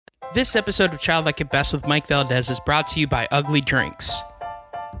This episode of Child Like It Best with Mike Valdez is brought to you by Ugly Drinks.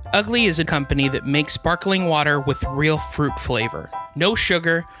 Ugly is a company that makes sparkling water with real fruit flavor. No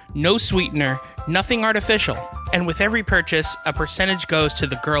sugar, no sweetener, nothing artificial. And with every purchase, a percentage goes to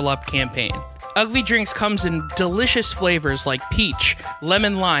the Girl Up campaign. Ugly Drinks comes in delicious flavors like peach,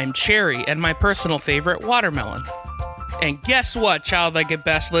 lemon lime, cherry, and my personal favorite, watermelon. And guess what, Child Like It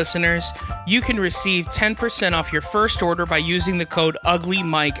Best listeners? You can receive 10% off your first order by using the code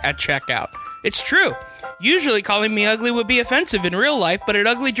UGLYMIKE at checkout. It's true. Usually calling me ugly would be offensive in real life, but at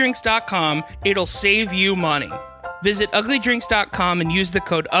uglydrinks.com, it'll save you money. Visit uglydrinks.com and use the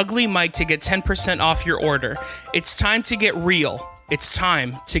code UGLYMIKE to get 10% off your order. It's time to get real. It's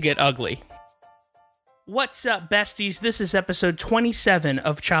time to get ugly. What's up, besties? This is episode 27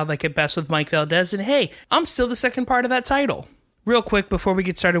 of Child Like It Best with Mike Valdez, and hey, I'm still the second part of that title. Real quick, before we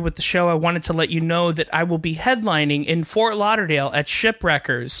get started with the show, I wanted to let you know that I will be headlining in Fort Lauderdale at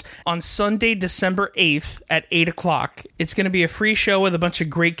Shipwreckers on Sunday, December 8th at 8 o'clock. It's going to be a free show with a bunch of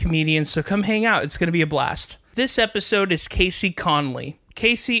great comedians, so come hang out. It's going to be a blast. This episode is Kaycee Conlee.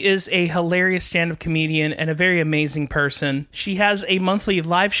 Kaycee is a hilarious stand-up comedian and a very amazing person. She has a monthly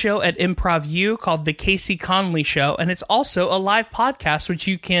live show at Improv U called The Kaycee Conlee Show, and it's also a live podcast which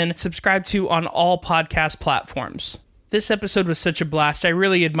you can subscribe to on all podcast platforms. This episode was such a blast. I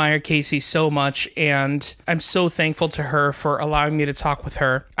really admire Kaycee so much, and I'm so thankful to her for allowing me to talk with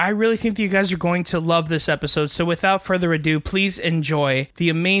her. I really think that you guys are going to love this episode, so without further ado, please enjoy the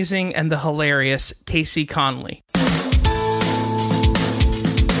amazing and the hilarious Kaycee Conlee.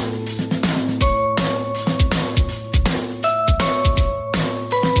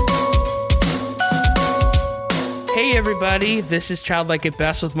 Hey everybody, this is Child Like It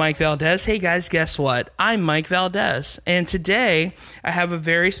Best with Mike Valdez. Hey guys, guess what? I'm Mike Valdez, and today I have a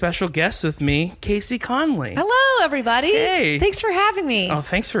very special guest with me, Kaycee Conlee. Hello everybody. Hey. Thanks for having me. Oh,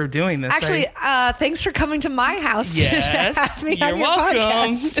 thanks for doing this. Actually, thanks for coming to my house yes, to have me you're on your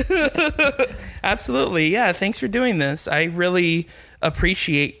welcome. podcast. Absolutely, yeah, thanks for doing this. I really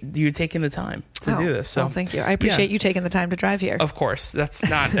appreciate you taking the time to do this. So, thank you. I appreciate you taking the time to drive here. Of course, that's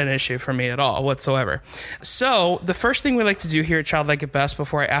not an issue for me at all whatsoever. So the first thing we like to do here at Child Like It Best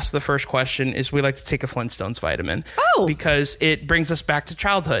before I ask the first question is we like to take a Flintstones vitamin. Oh. Because it brings us back to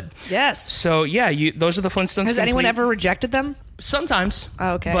childhood. Yes. So yeah, those are the Flintstones. Has anyone ever rejected them? Sometimes.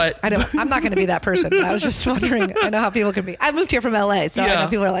 Oh, okay. But I'm not going to be that person. But I was just wondering. I know how people can be. I moved here from LA, so I know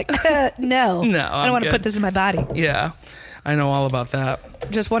people are like, no. No, I don't want to put this in my body. Yeah. I know all about that.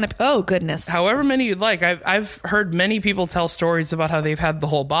 Just want to. Oh, goodness. However many you'd like. I've heard many people tell stories about how they've had the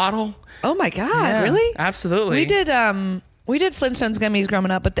whole bottle. Oh, my God. Yeah, really? Absolutely. We did Flintstones gummies growing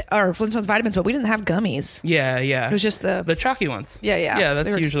up, or Flintstones vitamins, but we didn't have gummies. Yeah. It was just the chalky ones. Yeah. Yeah,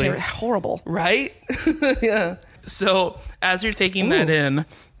 that's usually. They were horrible. Right? Yeah. So as you're taking that in,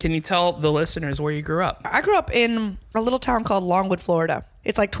 can you tell the listeners where you grew up? I grew up in a little town called Longwood, Florida.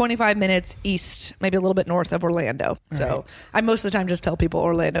 It's like 25 minutes east, maybe a little bit north of Orlando. So I most of the time just tell people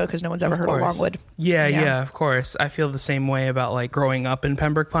Orlando because no one's ever heard of Longwood. Yeah, of course. I feel the same way about like growing up in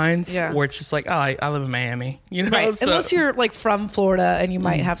Pembroke Pines, where it's just like, oh, I live in Miami. You know, right. So, Unless you're like from Florida and you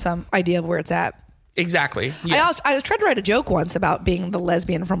might have some idea of where it's at. Exactly. Yeah. I tried to write a joke once about being the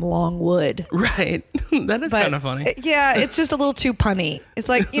lesbian from Longwood. Right. That is kind of funny. Yeah, it's just a little too punny. It's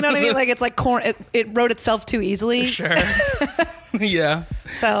like, you know what I mean? Like it's like corn. It wrote itself too easily. Sure. Yeah.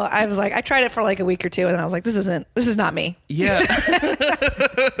 So I was like, I tried it for like a week or two, and I was like, this is not me. Yeah.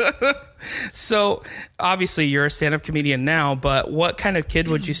 So obviously you're a stand-up comedian now, but what kind of kid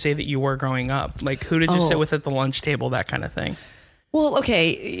would you say that you were growing up? Like who did you sit with at the lunch table, that kind of thing? Well,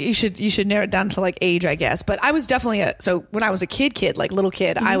 okay, you should narrow it down to like age, I guess. But I was definitely so when I was a kid, like little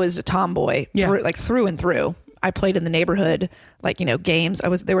kid, I was a tomboy, through and through. I played in the neighborhood, like, games. I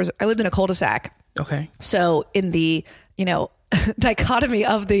lived in a cul-de-sac. Okay. So in the, dichotomy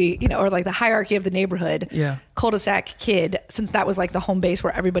of the, or like the hierarchy of the neighborhood, cul-de-sac kid, since that was like the home base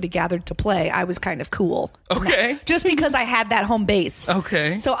where everybody gathered to play, I was kind of cool. Okay. Just because I had that home base.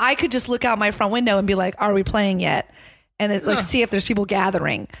 Okay. So I could just look out my front window and be like, are we playing yet? And see if there's people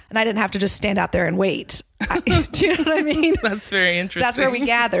gathering. And I didn't have to just stand out there and wait. Do you know what I mean? That's very interesting. That's where we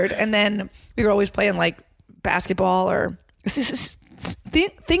gathered. And then we were always playing like basketball or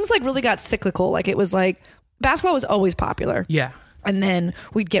things like really got cyclical. Like it was like basketball was always popular. Yeah. And then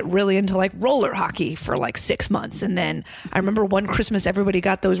we'd get really into like roller hockey for like 6 months. And then I remember one Christmas, everybody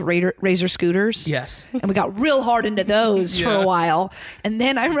got those Razor scooters. Yes. And we got real hard into those for a while. And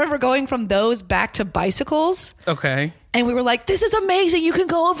then I remember going from those back to bicycles. Okay. And we were like, this is amazing. You can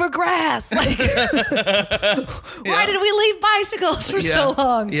go over grass. Like, why did we leave bicycles for so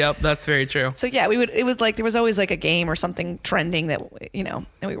long? Yep, that's very true. So yeah, it was like, there was always like a game or something trending that, and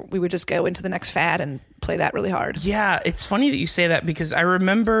we would just go into the next fad and play that really hard. Yeah, it's funny that you say that because I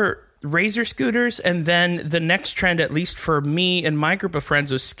remember Razor scooters, and then the next trend, at least for me and my group of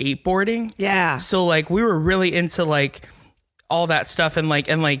friends, was skateboarding. Yeah. So like we were really into like all that stuff and like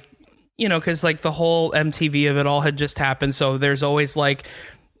because like the whole MTV of it all had just happened. So there's always like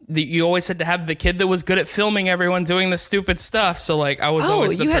you always had to have the kid that was good at filming everyone doing the stupid stuff. So like I was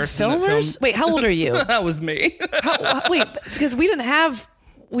always the person that filmed. Wait, how old are you? That was me. Wait, it's because we didn't have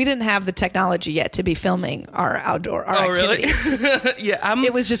the technology yet to be filming our activities. Really? Yeah,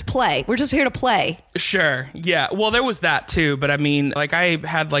 it was just play. We're just here to play. Sure. Yeah. Well, there was that too, but I mean, like I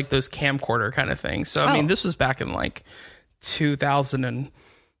had like those camcorder kind of things. So I mean, this was back in like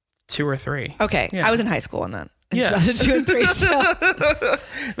 2002 or 3. Okay, yeah. I was in high school in that. In 2002 and 3. So.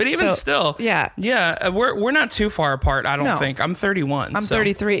 But even still, yeah, we're not too far apart. I don't think. I'm 31. I'm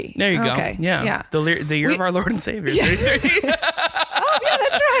 33. There you go. Okay. Yeah. The year of our Lord and Savior. Yeah. Oh yeah,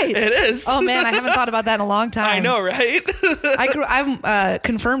 that's right. It is. Oh man, I haven't thought about that in a long time. I know, right? I'm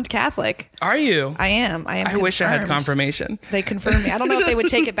confirmed Catholic. Are you? I am. I confirmed. Wish I had confirmation. They confirmed me. I don't know if they would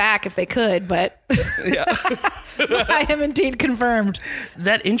take it back if they could, but yeah. I am indeed confirmed.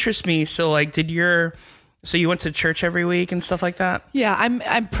 That interests me. So like, so you went to church every week and stuff like that? Yeah,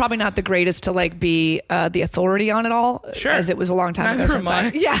 I'm probably not the greatest to like be the authority on it all. Sure. As it was a long time ago since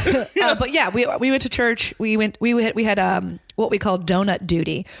but yeah, we went to church. We had what we called donut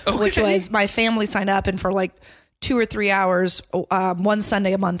duty, which was my family signed up, and for like 2 or 3 hours, one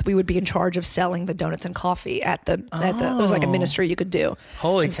Sunday a month, we would be in charge of selling the donuts and coffee at the it was like a ministry you could do.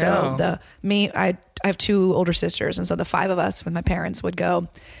 Holy cow. So I have 2 older sisters, and so the 5 of us with my parents would go.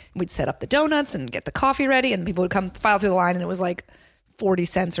 We'd set up the donuts and get the coffee ready, and people would come file through the line, and it was like 40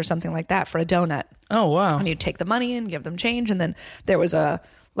 cents or something like that for a donut. Oh, wow. And you'd take the money and give them change, and then there was a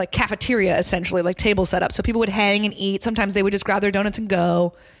like cafeteria, essentially, like table set up. So people would hang and eat. Sometimes they would just grab their donuts and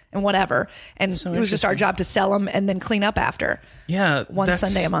go and whatever. And it was just our job to sell them and then clean up after. Yeah. One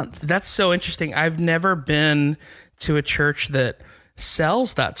Sunday a month. That's so interesting. I've never been to a church that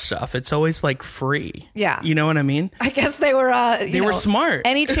sells that stuff. It's always like free. Yeah. You know what I mean? I guess they were were smart.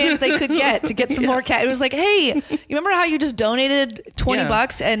 Any chance they could get to get some more cash. It was like, hey, you remember how you just donated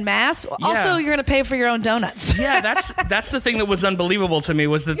 $20 en masse? Also, you're going to pay for your own donuts. Yeah, that's the thing that was unbelievable to me,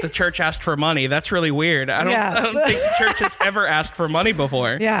 was that the church asked for money. That's really weird. I don't think the church has ever asked for money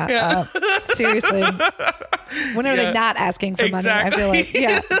before. Yeah. Seriously. When are they not asking for money? I feel like,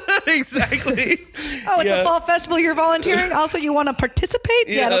 exactly. Oh, it's a fall festival you're volunteering? Also, you want to participate?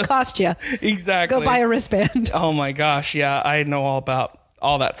 Yeah, it'll cost you. Exactly. Go buy a wristband. Oh my gosh. Yeah, I know all about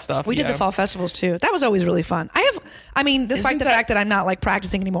all that stuff. We did the fall festivals too. That was always really fun. Despite the fact that I'm not like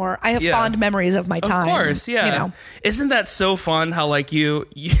practicing anymore, I have fond memories of my time. Of course, yeah. You know. Isn't that so fun how like you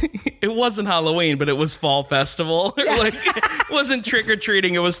it wasn't Halloween, but it was fall festival. Yeah. Like it wasn't trick or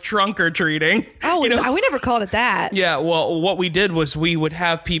treating, it was trunk or treating. Oh, we never called it that. Yeah, well, what we did was we would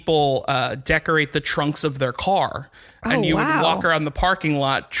have people decorate the trunks of their car. And you would walk around the parking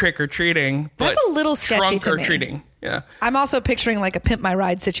lot trick or treating. That's a little sketchy trunk to or me. treating. Yeah. I'm also picturing like a Pimp My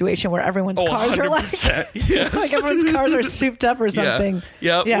Ride situation where everyone's cars are like, yes. like everyone's cars are souped up or something.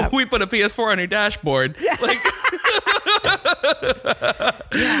 Yeah. Yeah. We put a PS4 on your dashboard. Yeah. Like,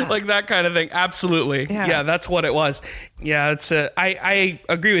 like that kind of thing. Absolutely. Yeah, that's what it was. Yeah, I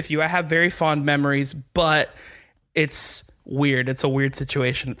agree with you. I have very fond memories, but it's weird. It's a weird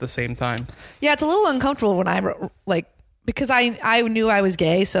situation at the same time. Yeah, it's a little uncomfortable when because I knew I was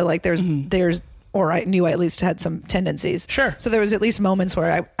gay, so like there's or I knew I at least had some tendencies. Sure. So there was at least moments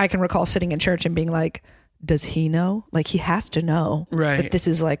where I can recall sitting in church and being like, does he know? Like he has to know that this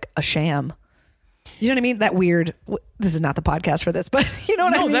is like a sham. You know what I mean? That weird. This is not the podcast for this, but you know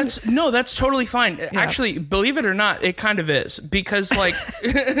what I mean? That's totally fine. Yeah. Actually, believe it or not, it kind of is, because like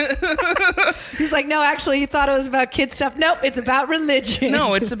he's like, no, actually, he thought it was about kid stuff. Nope, it's about religion.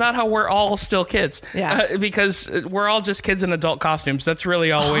 No, it's about how we're all still kids. Yeah, because we're all just kids in adult costumes. That's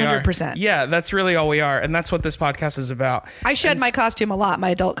really all we are. 100%. Yeah, that's really all we are, and that's what this podcast is about. I shed my costume a lot, my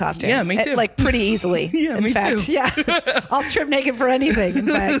adult costume. Yeah, me too. Like pretty easily. Yeah, in me fact. too. Yeah, I'll strip naked for anything. In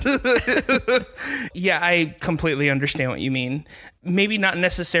fact. Yeah, I completely understand what you mean. Maybe not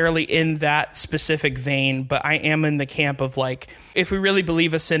necessarily in that specific vein, but I am in the camp of like, if we really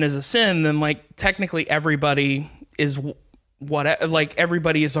believe a sin is a sin, then like technically everybody is what, like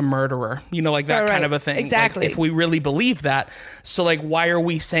everybody is a murderer, like that kind of a thing. Exactly. Like, if we really believe that, so like why are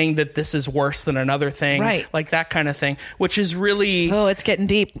we saying that this is worse than another thing? Right. Like that kind of thing, which is really it's getting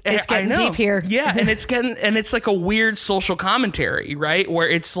deep. It's getting deep here. Yeah, and it's like a weird social commentary, right? Where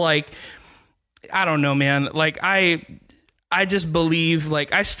it's like, I don't know, man. Like I just believe,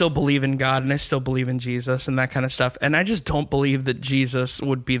 like, I still believe in God and I still believe in Jesus and that kind of stuff. And I just don't believe that Jesus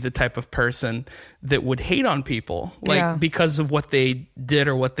would be the type of person that would hate on people, like, because of what they did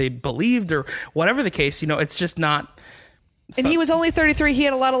or what they believed or whatever the case. It's just not. And he was only 33. He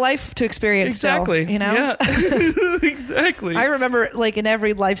had a lot of life to experience. Exactly. Still, Yeah. Exactly. I remember, like, in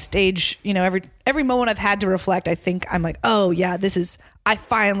every life stage, every moment I've had to reflect, I think I'm like, oh yeah, I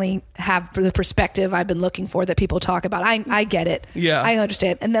finally have the perspective I've been looking for that people talk about. I get it. Yeah. I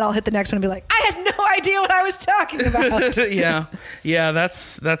understand. And then I'll hit the next one and be like, I had no idea what I was talking about. Yeah. Yeah. That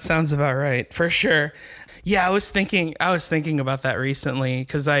sounds about right. For sure. Yeah. I was thinking about that recently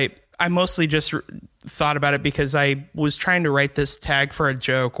because I mostly just thought about it because I was trying to write this tag for a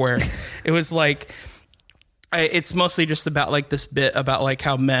joke where it was like, it's mostly just about like this bit about like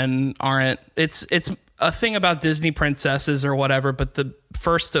how men aren't, it's a thing about Disney princesses or whatever, but the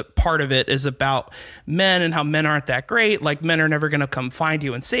first part of it is about men and how men aren't that great. Like, men are never going to come find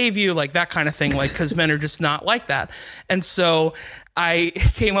you and save you, like that kind of thing, like, because men are just not like that. And so I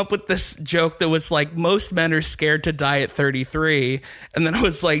came up with this joke that was like, most men are scared to die at 33. And then I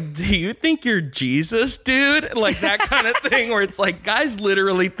was like, do you think you're Jesus, dude? Like that kind of thing where it's like, guys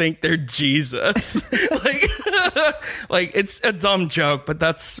literally think they're Jesus. like it's a dumb joke, but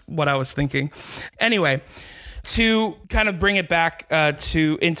that's what I was thinking. Anyway, to kind of bring it back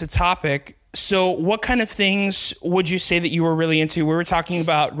into topic. So what kind of things would you say that you were really into? We were talking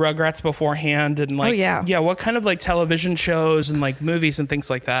about Rugrats beforehand and like, what kind of like television shows and like movies and things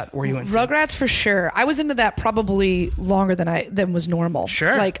like that were you into? Rugrats for sure. I was into that probably longer than was normal.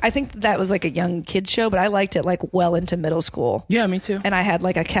 Sure. Like, I think that was like a young kid show, but I liked it like well into middle school. Yeah, me too. And I had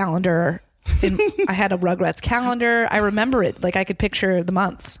like a calendar. I had a Rugrats calendar. I remember it. Like, I could picture the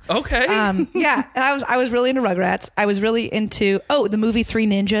months. Okay. Yeah. And I was really into Rugrats. I was really into, the movie Three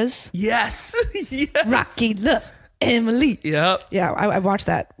Ninjas. Yes. Yes. Rocky loves Emily. Yep. Yeah. I watched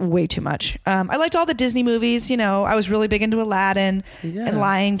that way too much. I liked all the Disney movies. I was really big into Aladdin and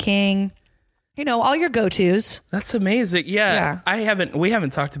Lion King. All your go-tos. That's amazing. Yeah. We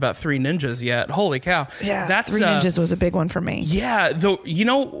haven't talked about Three Ninjas yet. Holy cow. Yeah. Three Ninjas was a big one for me. Yeah. Though,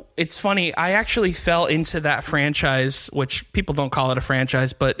 it's funny. I actually fell into that franchise, which people don't call it a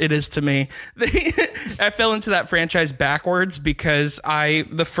franchise, but it is to me. I fell into that franchise backwards because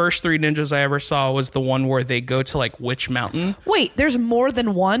the first Three Ninjas I ever saw was the one where they go to like Witch Mountain. Wait, there's more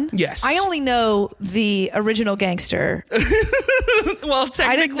than one? Yes. I only know the original gangster. Well, technically,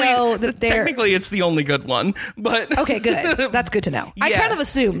 I didn't know that technically it's the only good one, but okay, good. That's good to know. Yeah. I kind of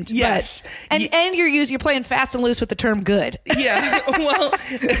assumed. Yes. And you're playing fast and loose with the term good. Yeah. Well,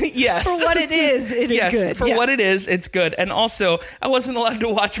 yes. For what it is, it is good. For what it is, it's good. And also, I wasn't allowed to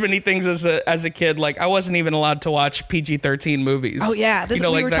watch many things as a kid. Like, I wasn't even allowed to watch PG-13 movies. Oh yeah,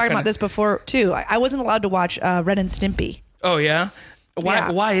 we were talking about this before too. I wasn't allowed to watch Ren and Stimpy. Oh yeah.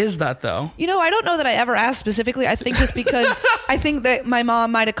 Why is that though? I don't know that I ever asked specifically. I think just because I think that my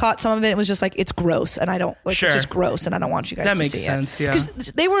mom might have caught some of it. It was just like, it's gross, and I don't like. Sure. It's just gross, and I don't want you guys to see it. That makes sense. Yeah,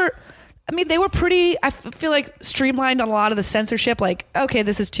 because they were pretty. I feel like streamlined on a lot of the censorship. Like, okay,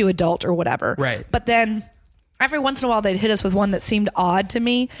 this is too adult or whatever. Right. But then every once in a while, they'd hit us with one that seemed odd to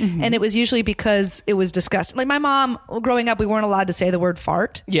me, and it was usually because it was disgusting. Like, my mom, growing up, we weren't allowed to say the word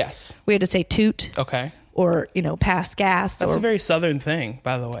fart. Yes. We had to say toot. Okay. Or, pass gas. That's a very Southern thing,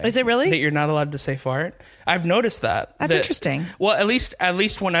 by the way. Is it really? That you're not allowed to say fart? I've noticed that. That's interesting. Well, at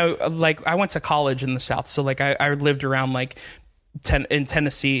least when I went to college in the South. So like I lived around like in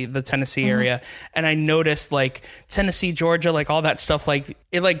Tennessee, the Tennessee area. And I noticed like Tennessee, Georgia, like all that stuff, like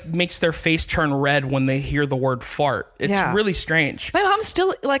it like makes their face turn red when they hear the word fart. It's really strange. My mom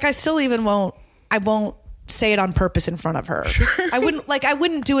still like, I won't say it on purpose in front of her. Sure. I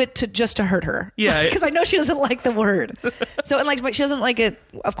wouldn't do it just to hurt her. Yeah. Because I know she doesn't like the word. So, and like, she doesn't like it,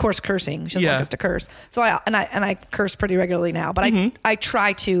 of course, cursing. She doesn't like us to curse. So I curse pretty regularly now, but I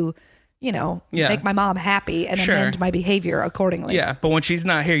try to, make my mom happy and amend my behavior accordingly. Yeah. But when she's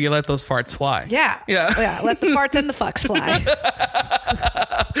not here, you let those farts fly. Yeah. Yeah. Yeah. Let the farts and the fucks fly.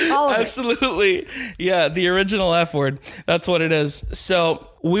 All of Absolutely. it. Yeah. The original F word. That's what it is. So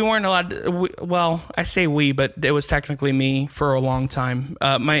we weren't allowed to, I say we, but it was technically me for a long time.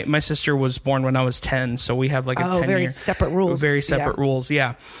 My sister was born when I was 10. So we have like a 10 very separate rules. Very separate rules.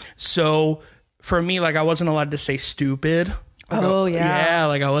 Yeah. So for me, like, I wasn't allowed to say stupid. Oh, yeah. Yeah.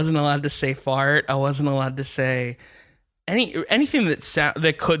 Like, I wasn't allowed to say fart. I wasn't allowed to say anything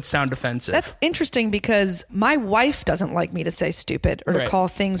that could sound offensive. That's interesting because my wife doesn't like me to say stupid or to call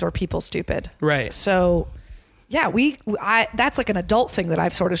things or people stupid. Right. So yeah, that's like an adult thing that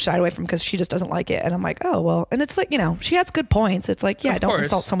I've sort of shied away from because she just doesn't like it. And I'm like, oh, well, and it's like, she has good points. It's like, yeah, don't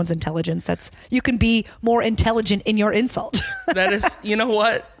insult someone's intelligence. You can be more intelligent in your insult. That is, you know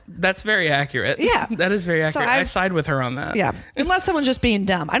what? That's very accurate. Yeah. That is very accurate. I side with her on that. Yeah. Unless someone's just being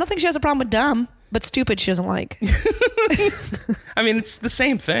dumb. I don't think she has a problem with dumb, but stupid she doesn't like. I mean, it's the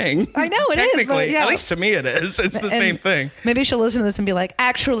same thing. I know it is. Technically, at least to me it is. It's the same thing. Maybe she'll listen to this and be like,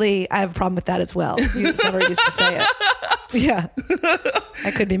 actually, I have a problem with that as well. You just never used to say it. Yeah.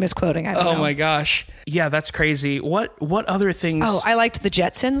 I could be misquoting. I don't know. Oh my gosh. Yeah, that's crazy. What other things? Oh, I liked the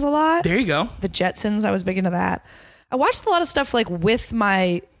Jetsons a lot. There you go. The Jetsons. I was big into that. I watched a lot of stuff like with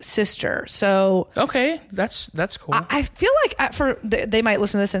my sister. So okay, that's cool. I feel like they might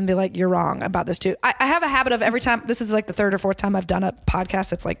listen to this and be like, "You're wrong about this too." I have a habit of every time. This is like the third or fourth time I've done a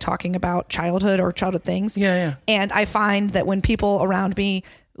podcast that's like talking about childhood or childhood things. Yeah. And I find that when people around me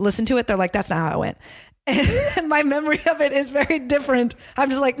listen to it, they're like, "That's not how it went." And my memory of it is very different. I'm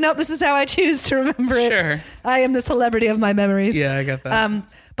just like, nope, this is how I choose to remember it. Sure. I am the celebrity of my memories. Yeah, I got that.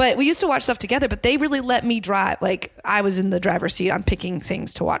 But we used to watch stuff together, but they really let me drive. Like I was in the driver's seat on picking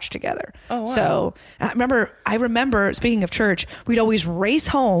things to watch together. Oh, wow. So I remember, speaking of church, we'd always race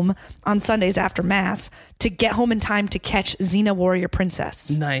home on Sundays after mass to get home in time to catch Xena Warrior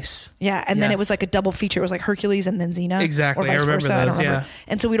Princess. Nice. Yeah. And then it was like a double feature. It was like Hercules and then Xena. Exactly. I remember those. Yeah.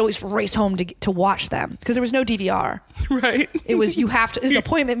 And so we'd always race home to watch them because there was no DVR. Right. It was, it's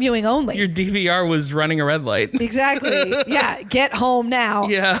appointment viewing only. Your DVR was running a red light. Exactly. Yeah. Get home now.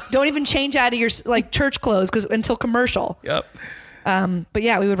 Yeah. Don't even change out of your like church clothes until commercial. Yep. But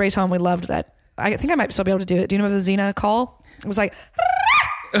yeah, we would race home. We loved that. I think I might still be able to do it. Do you know the Xena call? It was like,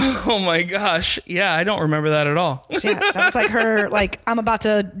 oh my gosh. Yeah, I don't remember that at all. Yeah, that was like her, like, I'm about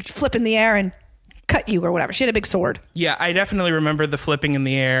to flip in the air and cut you or whatever. She had a big sword. Yeah, I definitely remember the flipping in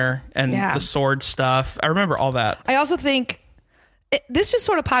the air and the sword stuff. I remember all that. I also think this just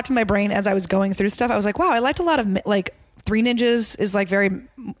sort of popped in my brain as I was going through stuff. I was like, wow, I liked a lot of like Three Ninjas is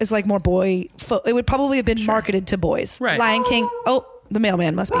like more boy. It would probably have been marketed to boys. Right. Lion King. Oh, the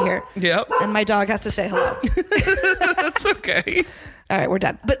mailman must be here. Yep. And my dog has to say hello. That's okay. All right, we're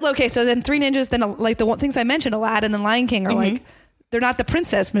done. But okay, so then Three Ninjas, then like the things I mentioned, Aladdin and Lion King are like, they're not the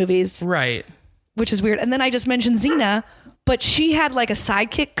princess movies. Right. Which is weird. And then I just mentioned Xena, but she had like a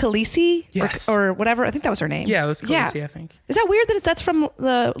sidekick, Kaycee, yes, or whatever. I think that was her name. Yeah, it was Kaycee, I think. Is that weird that that's from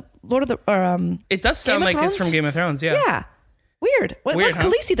the Lord of the It does sound like it's from Game of Thrones, yeah. Yeah. Weird. Well, it was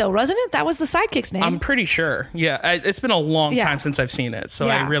Kaycee though, wasn't it? That was the sidekick's name. I'm pretty sure. Yeah, it's been a long time since I've seen it, so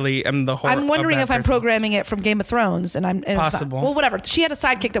I really am the horror. I'm wondering if I'm programming it from Game of Thrones, and possible. Well, whatever. She had a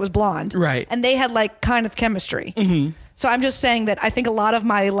sidekick that was blonde, right? And they had like kind of chemistry. Mm-hmm. So I'm just saying that I think a lot of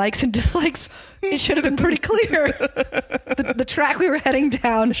my likes and dislikes, it should have been pretty clear. The track we were heading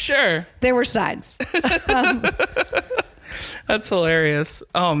down. Sure. There were signs. That's hilarious.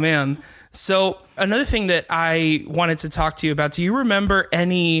 Oh man. So another thing that I wanted to talk to you about, do you remember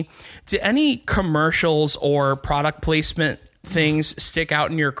any commercials or product placement things stick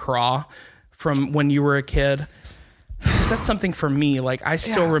out in your craw from when you were a kid? Because that's something for me. Like I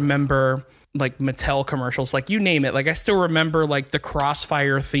still remember like Mattel commercials, like you name it. Like I still remember like the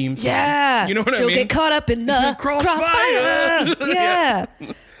Crossfire theme song. Yeah. You know what I mean? You'll get caught up in the Crossfire. Yeah.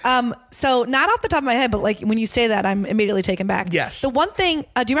 So not off the top of my head, but like when you say that, I'm immediately taken back. Yes. The one thing, do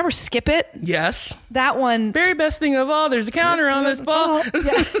you remember Skip It? Yes. That one. Very best thing of all. There's a counter on this ball. Yeah.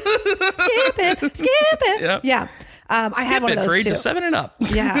 Skip it. Yep. Yeah. I had one of those for too. ages 7 and up.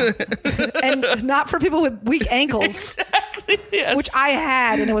 Yeah. And not for people with weak ankles. Exactly. Yes. Which I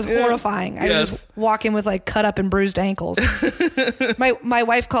had, and it was horrifying. I was just walking with like cut up and bruised ankles. My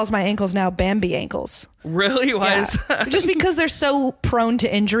wife calls my ankles now Bambi ankles. Really? Why is that? Just because they're so prone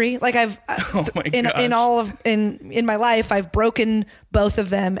to injury. Like I've in my life, I've broken both of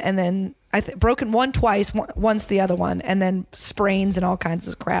them, and then broken one twice, once the other one, and then sprains and all kinds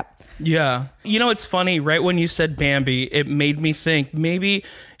of crap. Yeah. You know, it's funny, right when you said Bambi, it made me think maybe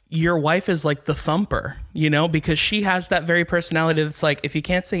your wife is like the Thumper, you know, because she has that very personality that's like, if you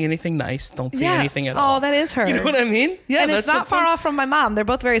can't say anything nice, don't say anything at all. Oh, that is her. You know what I mean? Yeah. And it's not far off from my mom. They're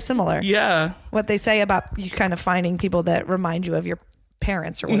both very similar. Yeah. What they say about you kind of finding people that remind you of your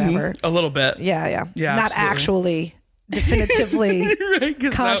parents or whatever. A little bit. Yeah. Not absolutely. Actually, definitively,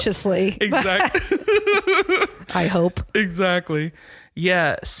 right, consciously. Exactly. I hope. Exactly.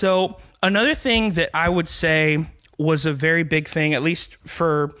 Yeah. So another thing that I would say was a very big thing, at least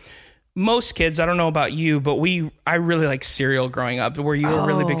for most kids. I don't know about you, but I really like cereal growing up. Were you a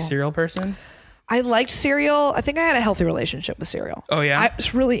really big cereal person? I liked cereal. I think I had a healthy relationship with cereal. Oh, yeah? I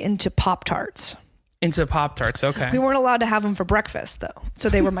was really into Pop-Tarts. Into Pop-Tarts, okay. We weren't allowed to have them for breakfast, though. So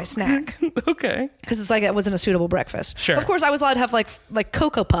they were my snack. Okay. Because it's like it wasn't a suitable breakfast. Sure. Of course, I was allowed to have like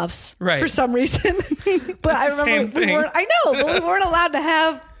Cocoa Puffs for some reason. But I remember we weren't allowed to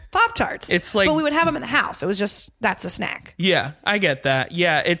have Pop-Tarts. It's like, but we would have them in the house. It was just, that's a snack. Yeah, I get that.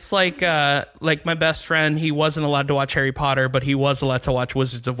 Yeah, it's like my best friend, he wasn't allowed to watch Harry Potter, but he was allowed to watch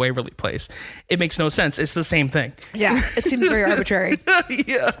Wizards of Waverly Place. It makes no sense. It's the same thing. Yeah, it seems very arbitrary.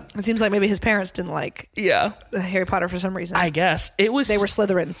 Yeah. It seems like maybe his parents didn't like Harry Potter for some reason. I guess. They were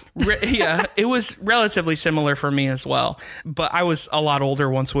Slytherins. Yeah, it was relatively similar for me as well. But I was a lot older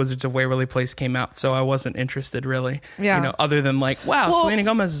once Wizards of Waverly Place came out, so I wasn't interested really. Yeah. Other than like, wow, Selena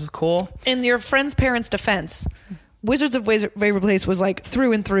Gomez is cool. In your friend's parents' defense, Wizards of Waverly Place was like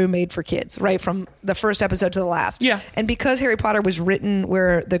through and through made for kids, right? From the first episode to the last. Yeah. And because Harry Potter was written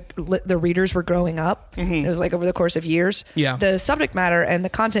where the readers were growing up, it was like over the course of years. Yeah. The subject matter and the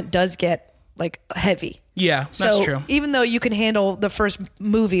content does get like heavy. Yeah, that's true. Even though you can handle the first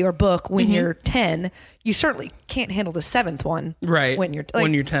movie or book when you're 10, you certainly can't handle the seventh one. Right. When you're 10.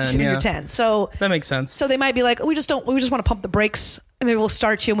 When you're 10. So that makes sense. So they might be like, we just want to pump the brakes, and maybe we'll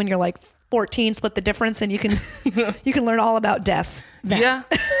start you when you're like 14, split the difference, and you can learn all about death then. Yeah.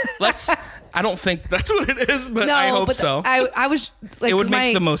 I don't think that's what it is, but I hope so. I was like, it would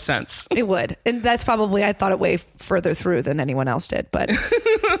make the most sense. It would. And that's probably, I thought it way further through than anyone else did. But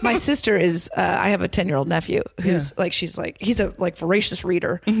my sister is, I have a 10-year-old nephew who's he's a like voracious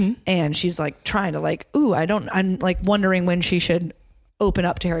reader. And she's like trying to like, I'm like wondering when she should open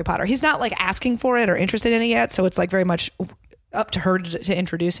up to Harry Potter. He's not like asking for it or interested in it yet. So it's like very much up to her to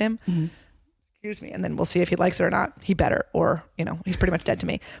introduce him. Excuse me. And then we'll see if he likes it or not. He better, or, he's pretty much dead to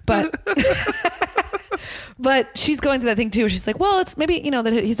me. But, but she's going through that thing too. She's like, well, it's maybe,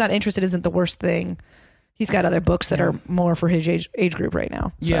 that he's not interested isn't the worst thing. He's got other books that are more for his age group right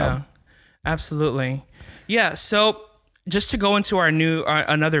now. So. Yeah, absolutely. Yeah. So just to go into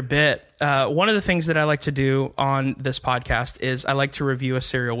another bit, one of the things that I like to do on this podcast is I like to review a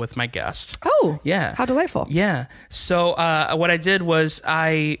cereal with my guest. Oh, yeah. How delightful. Yeah. So what I did was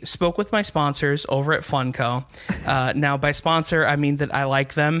I spoke with my sponsors over at Funko. Now, by sponsor, I mean that I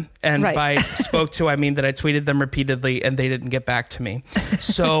like them. And by spoke to, I mean that I tweeted them repeatedly and they didn't get back to me.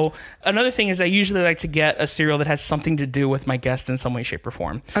 So another thing is I usually like to get a cereal that has something to do with my guest in some way, shape, or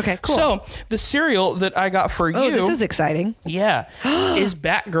form. Okay, cool. So the cereal that I got for you. Oh, this is exciting. Yeah. is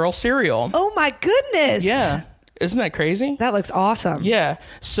Batgirl cereal. Oh my goodness. Yeah. Isn't that crazy? That looks awesome. Yeah.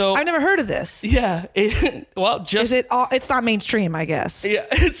 So I've never heard of this. Yeah. Is it it's not mainstream, I guess. Yeah,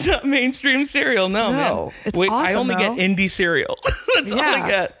 it's not mainstream cereal. No, man. It's awesome, I only get indie cereal. That's all I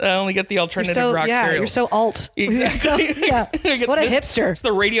get. I only get the alternative rock cereal. You're so alt. Exactly. What a hipster. It's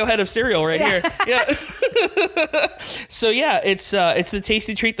the Radiohead of cereal right here. Yeah. So yeah, it's the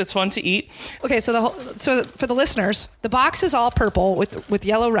tasty treat that's fun to eat. Okay, so for the listeners, the box is all purple with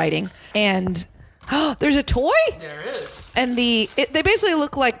yellow writing, and there's a toy? There is. And they basically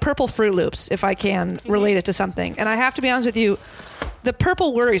look like purple Fruit Loops, if I can relate it to something. And I have to be honest with you, the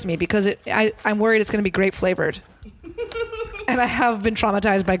purple worries me because I'm worried it's going to be grape flavored. And I have been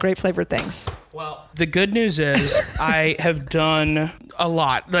traumatized by grape flavored things. Well, the good news is I have done a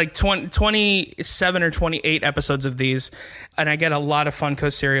lot, like 27 or 28 episodes of these, and I get a lot of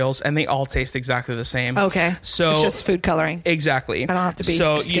Funko cereals, and they all taste exactly the same. Okay, so it's just food coloring. Exactly. I don't have to be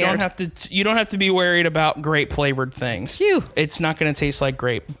so scared. you don't have to be worried about grape flavored things. Phew. It's not going to taste like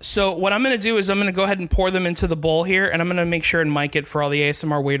grape. So what I'm going to do is I'm going to go ahead and pour them into the bowl here, and I'm going to make sure and mic it for all the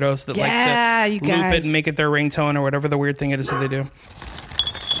ASMR weirdos that like to loop it and make it their ringtone or whatever the weird thing it is that they do.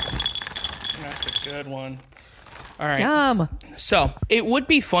 That's a good one. All right. Yum. So it would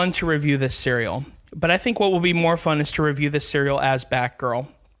be fun to review this cereal, but I think what will be more fun is to review this cereal as Batgirl.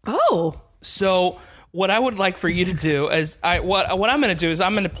 Oh. So what I would like for you to do is what I'm going to do is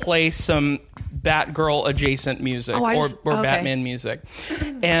I'm going to play some Batgirl adjacent music or Batman music.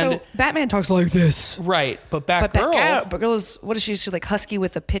 And so Batman talks like this. Right. But Batgirl is, what is she like, husky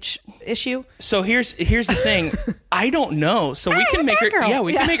with a pitch issue? So here's the thing. I don't know. So we can make her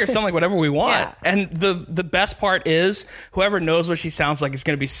can make her sound like whatever we want. Yeah. And the best part is whoever knows what she sounds like is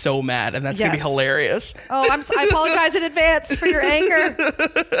going to be so mad, and that's going to be hilarious. Oh, I apologize in advance for your anger.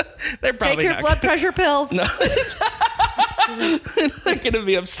 They're probably take your blood pressure pills. No. They're going to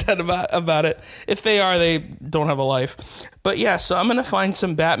be upset about it. If they are, they don't have a life. But yeah, so I'm going to find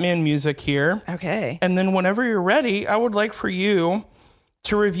some Batman music here. Okay. And then whenever you're ready, I would like for you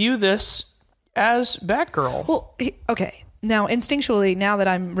to review this as Batgirl. Well, okay. Now, instinctually, now that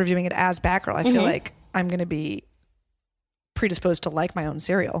I'm reviewing it as Batgirl, I feel like I'm going to be predisposed to like my own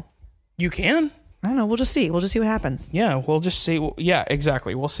cereal. You can. I don't know. We'll just see. We'll just see what happens. Yeah, we'll just see. Yeah,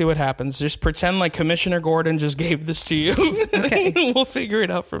 exactly. We'll see what happens. Just pretend like Commissioner Gordon just gave this to you. Okay. We'll figure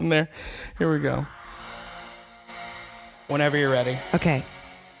it out from there. Here we go. Whenever you're ready. Okay.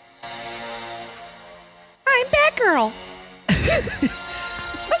 I'm Batgirl.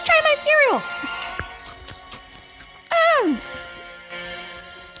 Let's try my cereal.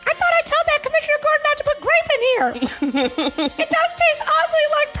 I thought I told that Commissioner Gordon not to put grape in here. It does taste oddly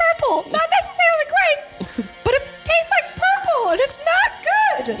like purple. Not necessarily grape, but it tastes like purple, and it's not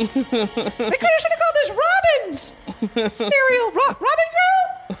good. They should have called this Robin's cereal. Robin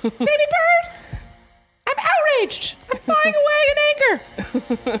Girl? Baby Bird? I'm outraged. I'm flying away in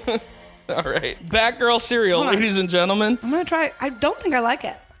anger. All right. Batgirl cereal, ladies and gentlemen. I'm going to try. I don't think I like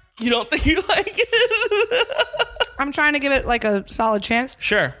it. You don't think you like it? I'm trying to give it like a solid chance.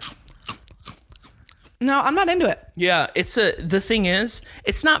 Sure. No, I'm not into it. Yeah, the thing is,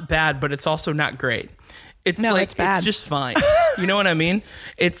 it's not bad, but it's also not great. It's bad. It's just fine. You know what I mean?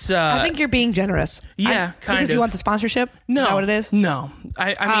 I think you're being generous. Yeah, kind of. Because you want the sponsorship? No. Is that what it is? No. I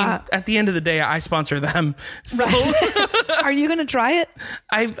mean, at the end of the day, I sponsor them. So Are you going to try it?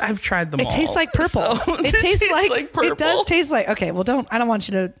 I've tried them all. It tastes like purple. So it tastes like purple. It does taste like, okay, well, I don't want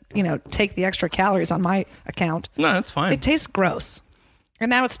you to, take the extra calories on my account. No, that's fine. It tastes gross. And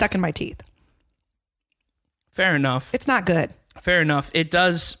now it's stuck in my teeth. Fair enough. It's not good. Fair enough. It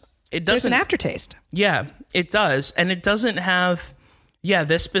doesn't. There's an aftertaste. Yeah, it does. And it doesn't have,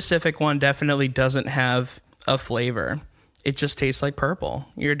 this specific one definitely doesn't have a flavor. It just tastes like purple.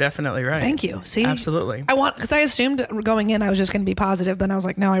 You're definitely right. Thank you. See? Absolutely. Because I assumed going in I was just going to be positive. Then I was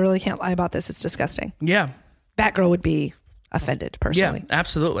like, no, I really can't lie about this. It's disgusting. Yeah. Batgirl would be offended, personally. Yeah,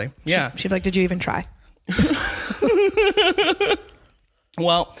 absolutely. Yeah. She'd be like, did you even try?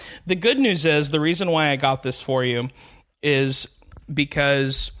 Well, the good news is the reason why I got this for you is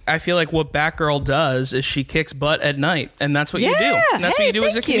because I feel like what Batgirl does is she kicks butt at night, and that's what you do. And that's what you do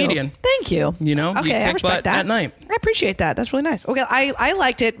as a comedian. Thank you. You know, okay, you kick I respect butt that. at night. I appreciate that. That's really nice. Okay, I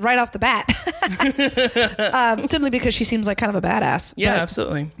liked it right off the bat, simply because she seems like kind of a badass. Yeah,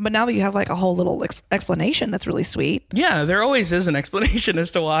 absolutely. But now that you have like a whole little explanation, that's really sweet. Yeah, there always is an explanation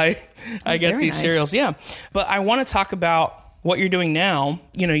as to why I get these cereals. Yeah, but I want to talk about what you're doing now.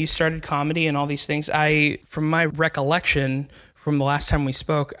 You started comedy and all these things. From my recollection from the last time we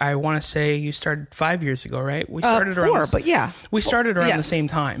spoke, I want to say you started 5 years ago, right? We started around we started around the same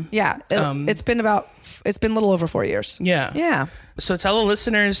time. Yeah, it's been a little over 4 years. Yeah, yeah. So tell the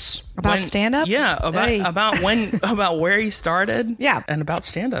listeners about stand-up. Yeah, about where you started. Yeah, and about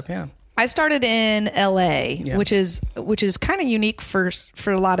stand-up. Yeah. I started in LA, which is kind of unique for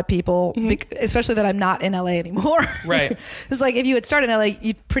a lot of people, especially that I'm not in LA anymore. Right. It's like if you had started in LA,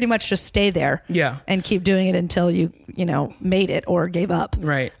 you'd pretty much just stay there. Yeah. And keep doing it until you made it or gave up.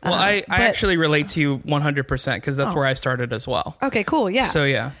 Right. Well, I actually relate to you 100% because that's where I started as well. Okay, cool. Yeah. So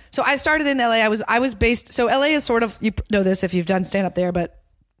yeah. So I started in LA. I was based. So LA is sort of, you know this if you've done stand up there, but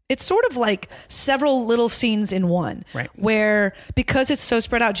it's sort of like several little scenes in one, right? Where, because it's so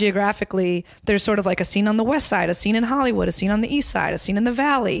spread out geographically, there's sort of like a scene on the west side, a scene in Hollywood, a scene on the east side, a scene in the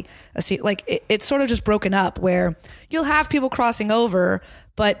valley, a scene like it's sort of just broken up where you'll have people crossing over,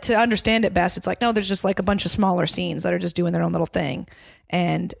 but to understand it best, it's like, no, there's just like a bunch of smaller scenes that are just doing their own little thing.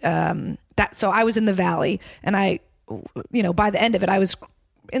 And so I was in the valley, and I, by the end of it, I was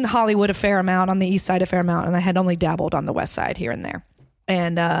in Hollywood a fair amount, on the east side a fair amount, and I had only dabbled on the west side here and there.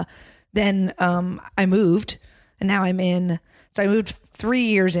 And then I moved, and now I moved 3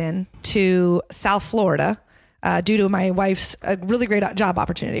 years in to South Florida due to my wife's a really great job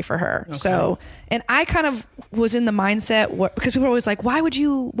opportunity for her. Okay. So, and I kind of was in the mindset because people were always like, why would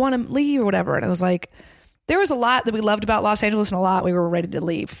you want to leave or whatever? And I was like, there was a lot that we loved about Los Angeles and a lot we were ready to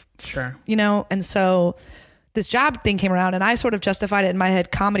leave. Sure. And so this job thing came around, and I sort of justified it in my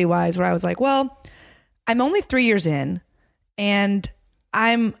head comedy wise, where I was like, well, I'm only 3 years in, and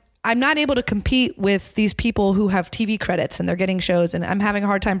I'm not able to compete with these people who have TV credits and they're getting shows, and I'm having a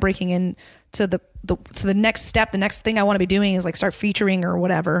hard time breaking in to the next step. The next thing I want to be doing is like start featuring or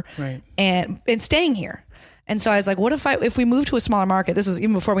whatever, right? And staying here. And so I was like, what if we move to a smaller market? This was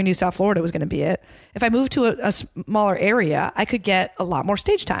even before we knew South Florida was going to be it. If I moved to a smaller area, I could get a lot more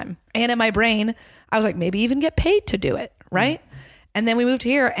stage time. And in my brain, I was like, maybe even get paid to do it, right? And then we moved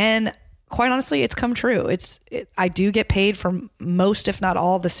here, and quite honestly, it's come true. I do get paid for most, if not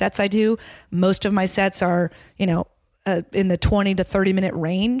all, the sets I do. Most of my sets are, in the 20 to 30 minute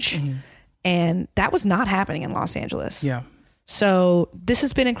range. Mm-hmm. And that was not happening in Los Angeles. Yeah. So this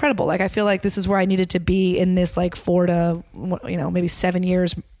has been incredible. Like, I feel like this is where I needed to be in this like 4 to, maybe 7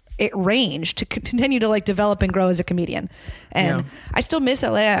 years range to continue to like develop and grow as a comedian. And I still miss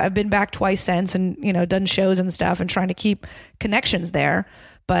LA. I've been back twice since and, you know, done shows and stuff and trying to keep connections there.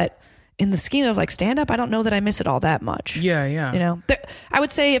 But in the scheme of like stand up, I don't know that I miss it all that much. Yeah. Yeah. You know, I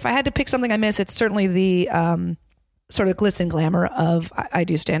would say if I had to pick something I miss, it's certainly the, sort of glitz and glamour of I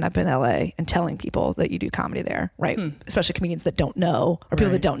do stand up in LA and telling people that you do comedy there, right? Especially comedians that don't know or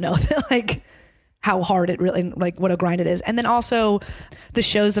people that don't know like how hard it really, like what a grind it is. And then also the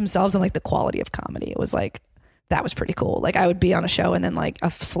shows themselves and like the quality of comedy. It was like, that was pretty cool. Like I would be on a show and then like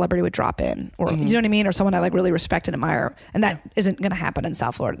a celebrity would drop in or you know what I mean? Or someone I like really respect and admire. And that isn't going to happen in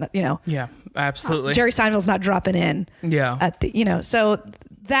South Florida, you know? Yeah, absolutely. Jerry Seinfeld's not dropping in at the, you know, so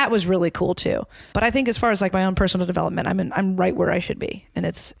that was really cool too. But I think as far as like my own personal development, I'm right where I should be and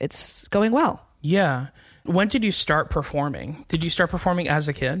it's going well. Yeah. When did you start performing? Did you start performing as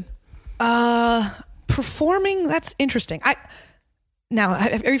a kid? Performing, that's interesting. Are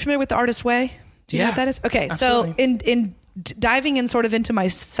you familiar with the artist way? Do you know what that is? Okay. Absolutely. So in diving in sort of into my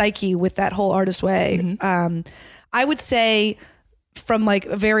psyche with that whole artist way, I would say from like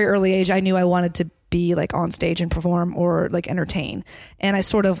a very early age, I knew I wanted to be like on stage and perform or like entertain. And I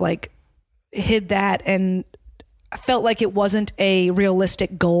sort of like hid that and I felt like it wasn't a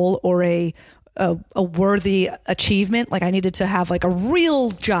realistic goal or a worthy achievement. Like I needed to have like a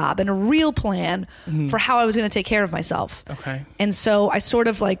real job and a real plan for how I was going to take care of myself. Okay. And so I sort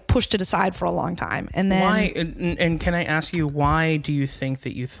of like pushed it aside for a long time. And then why, and can I ask you, why do you think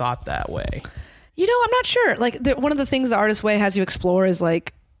that you thought that way? You know, I'm not sure. Like one of the things the artist way has you explore is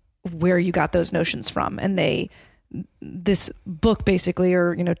like where you got those notions from. And this book basically,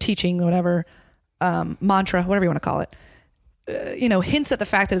 or, you know, teaching, whatever, mantra, whatever you want to call it, you know, hints at the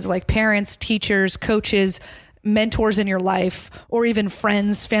fact that it's like parents, teachers, coaches, mentors in your life, or even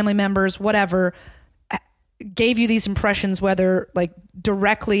friends, family members, whatever, gave you these impressions, whether like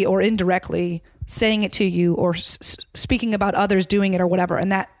directly or indirectly saying it to you or speaking about others doing it or whatever.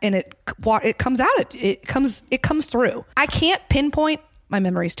 And it comes out, it comes through. I can't pinpoint. My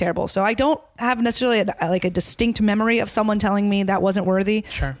memory's terrible. So I don't have necessarily a distinct memory of someone telling me that wasn't worthy,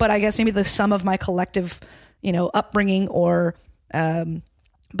 Sure. But I guess maybe the sum of my collective, you know, upbringing or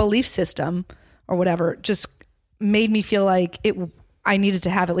belief system or whatever just made me feel like I needed to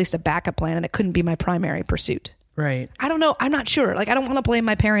have at least a backup plan and it couldn't be my primary pursuit. Right. I don't know. I'm not sure. Like, I don't want to blame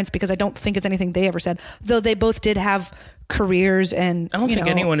my parents because I don't think it's anything they ever said, though they both did have careers and I don't think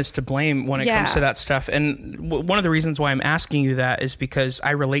anyone is to blame when it comes to that stuff. And one of the reasons why I'm asking you that is because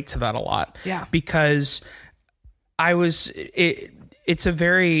I relate to that a lot. Yeah. Because it's a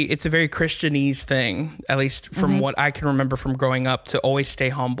very Christianese thing, at least from what I can remember from growing up, to always stay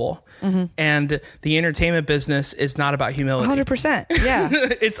humble. And the entertainment business is not about humility. 100%. Yeah.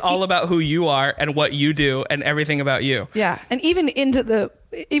 It's all about who you are and what you do and everything about you. Yeah. And even in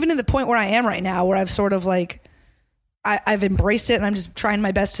the point where I am right now, where I've sort of like, I've embraced it and I'm just trying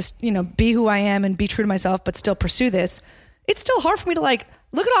my best to, you know, be who I am and be true to myself, but still pursue this. It's still hard for me to like,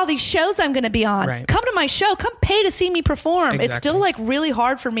 look at all these shows I'm going to be on. Right. Come to my show. Come pay to see me perform. Exactly. It's still like really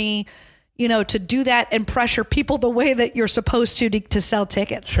hard for me, you know, to do that and pressure people the way that you're supposed to sell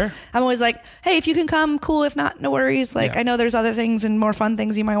tickets. Sure. I'm always like, hey, if you can come, cool. If not, no worries. Like, I know there's other things and more fun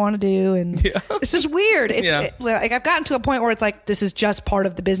things you might want to do. And it's just weird. Like I've gotten to a point where it's like, this is just part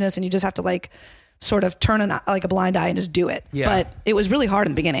of the business and you just have to like sort of turn a blind eye and just do it. Yeah. But it was really hard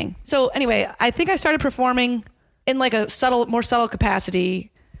in the beginning. So anyway, I think I started performing in like a more subtle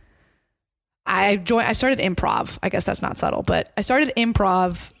capacity. I started improv. I guess that's not subtle, but I started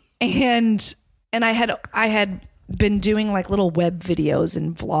improv and I had been doing like little web videos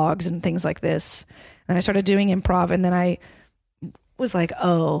and vlogs and things like this. And I started doing improv and then I was like,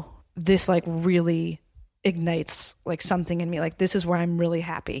 oh, this like really ignites like something in me. Like this is where I'm really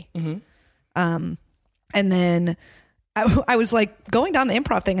happy. And then I was like going down the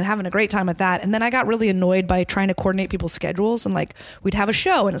improv thing and having a great time at that. And then I got really annoyed by trying to coordinate people's schedules. And like, we'd have a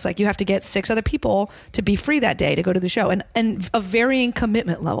show and it's like, you have to get 6 other people to be free that day to go to the show and of varying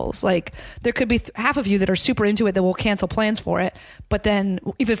commitment levels. Like there could be half of you that are super into it that will cancel plans for it. But then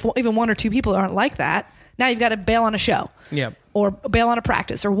even 1 or 2 people aren't like that. Now you've got to bail on a show or bail on a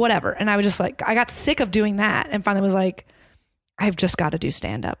practice or whatever. And I was just like, I got sick of doing that. And finally was like, I've just got to do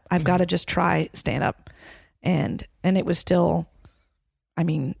stand up. I've got to just try stand up. And it was still, I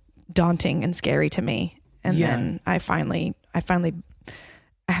mean, daunting and scary to me. And then I finally,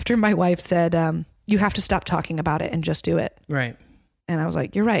 after my wife said, you have to stop talking about it and just do it. Right. And I was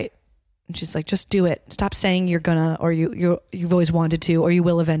like, you're right. And she's like, just do it. Stop saying you're gonna, or you've always wanted to, or you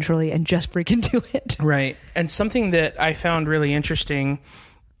will eventually, and just freaking do it. Right. And something that I found really interesting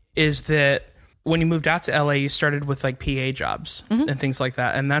is that when you moved out to LA, you started with like PA jobs and things like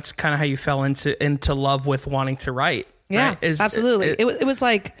that. And that's kind of how you fell into love with wanting to write. Yeah, right? absolutely. It was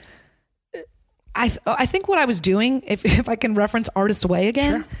like, I think what I was doing, if I can reference Artist's Way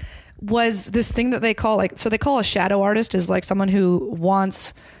again, was this thing that they call they call a shadow artist is like someone who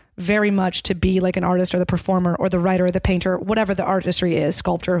wants very much to be like an artist or the performer or the writer or the painter, whatever the artistry is,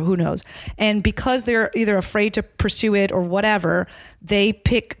 sculptor, who knows. And because they're either afraid to pursue it or whatever, they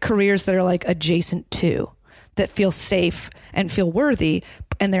pick careers that are like adjacent to, that feel safe and feel worthy,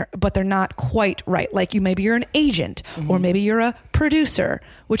 but they're not quite right. Like maybe you're an agent or maybe you're a producer,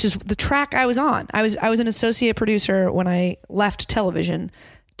 which is the track I was on. I was an associate producer when I left television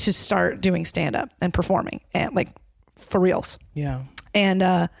to start doing stand-up and performing, and like for reals. Yeah. And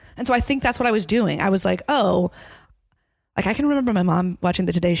so I think that's what I was doing. I was like, oh, like I can remember my mom watching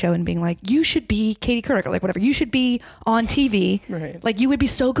the Today Show and being like, you should be Katie Couric or like whatever. You should be on TV. Right. Like you would be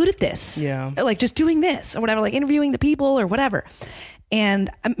so good at this. Yeah. Like just doing this or whatever, like interviewing the people or whatever. And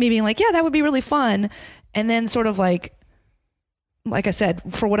me being like, yeah, that would be really fun. And then sort of like I said,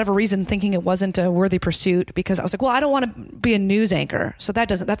 for whatever reason, thinking it wasn't a worthy pursuit because I was like, well, I don't want to be a news anchor. So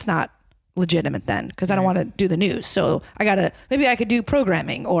that's not legitimate then because I don't want to do the news. So maybe I could do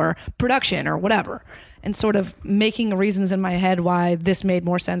programming or production or whatever, and sort of making reasons in my head why this made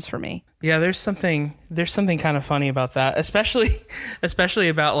more sense for me. Yeah. There's something kind of funny about that, especially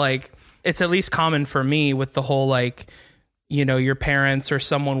about like, it's at least common for me with the whole, like, you know, your parents or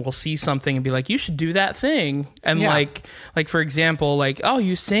someone will see something and be like, you should do that thing. And like, for example, like, oh,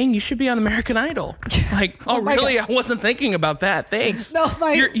 you sing, you should be on American Idol. Like, oh, really? God. I wasn't thinking about that. Thanks. No,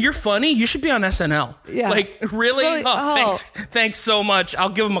 you're funny. You should be on SNL. Yeah. Like, really? Oh, thanks so much. I'll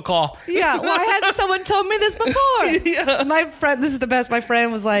give them a call. Yeah. Well, I had someone told me this before. Yeah. My friend, this is the best. My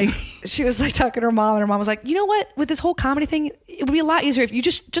friend was like, she was like talking to her mom, and her mom was like, you know what? With this whole comedy thing, it would be a lot easier if you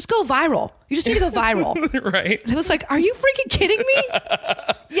just go viral. You just need to go viral. Right. And I was like, are you freaking kidding me?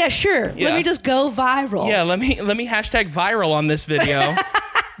 Yeah, sure. Yeah. Let me just go viral. Yeah, let me hashtag viral on this video.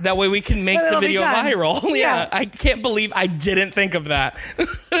 That way we can make the video viral. Yeah. I can't believe I didn't think of that.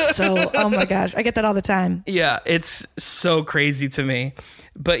 So, oh my gosh, I get that all the time. Yeah, it's so crazy to me.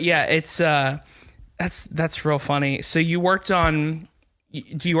 But yeah, it's that's real funny. So you worked on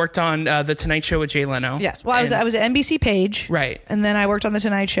The Tonight Show with Jay Leno. Yes. Well, I was at NBC Page. Right. And then I worked on The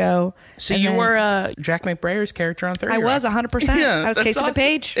Tonight Show. So you were Jack McBrayer's character on 30 Rock. I was 100%. Yeah, I was Kaycee awesome. the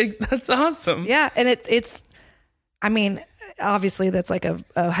Page. That's awesome. Yeah. And it's, I mean, obviously that's like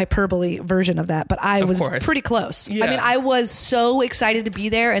a hyperbole version of that, but I was pretty close. Yeah. I mean, I was so excited to be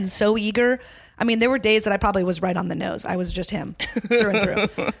there and so eager. I mean, there were days that I probably was right on the nose. I was just him through and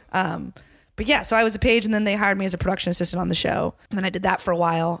through. But yeah, so I was a Page, and then they hired me as a production assistant on the show. And then I did that for a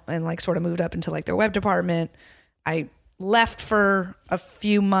while and like sort of moved up into like their web department. I left for a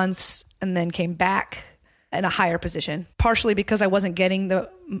few months and then came back in a higher position, partially because I wasn't getting the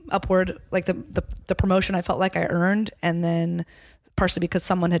upward, like the promotion I felt like I earned. And then partially because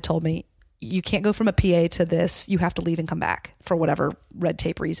someone had told me, you can't go from a PA to this. You have to leave and come back for whatever red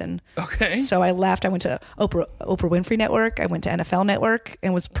tape reason. Okay. So I left. I went to Oprah Winfrey Network. I went to NFL Network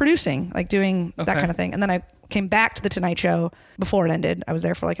and was producing, like doing that kind of thing. And then I came back to The Tonight Show before it ended. I was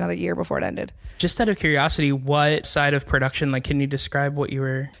there for like another year before it ended. Just out of curiosity, what side of production, like, can you describe what you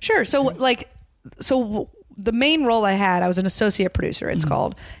were? Sure. So the main role I had, I was an associate producer, it's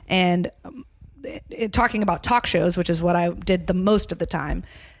called. And talking about talk shows, which is what I did the most of the time.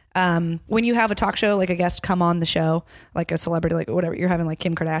 When you have a talk show, like a guest come on the show, like a celebrity, like whatever, you're having like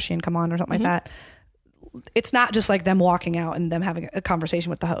Kim Kardashian come on or something like that. It's not just like them walking out and them having a conversation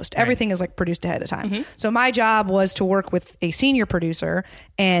with the host. Right. Everything is like produced ahead of time. So my job was to work with a senior producer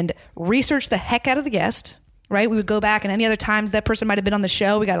and research the heck out of the guest. Right. We would go back, and any other times that person might have been on the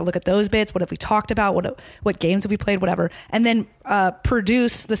show, we got to look at those bits. What have we talked about? What games have we played? Whatever. And then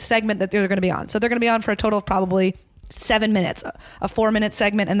produce the segment that they're going to be on. So they're going to be on for a total of probably 7 minutes, a 4-minute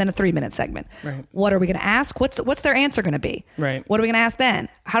segment, and then a 3-minute segment. Right. What are we going to ask? What's their answer going to be? Right. What are we going to ask then?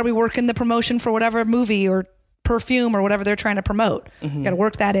 How do we work in the promotion for whatever movie or perfume or whatever they're trying to promote? Got to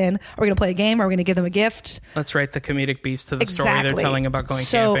work that in. Are we going to play a game? Are we going to give them a gift? That's right. The comedic beats to the story they're telling about going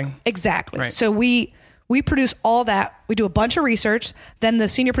camping. Exactly. Right. So we produce all that. We do a bunch of research. Then the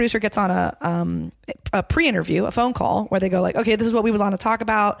senior producer gets on a pre-interview, a phone call where they go like, okay, this is what we would want to talk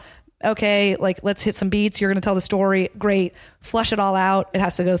about. Okay, like let's hit some beats. You're going to tell the story. Great. Flush it all out. It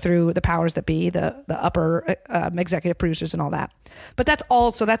has to go through the powers that be, the upper executive producers and all that. But that's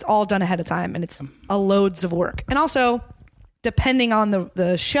all done ahead of time, and it's loads of work. And also, depending on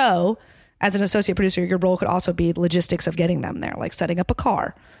the show, as an associate producer, your role could also be logistics of getting them there, like setting up a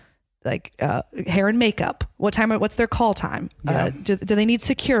car, hair and makeup, what's their call time, do they need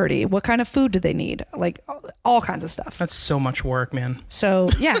security, what kind of food do they need, like all kinds of stuff. That's so much work, man. So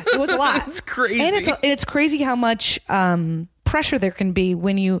yeah, it was a lot. It's crazy. And it's crazy how much pressure there can be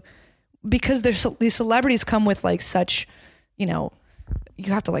because these celebrities come with like such, you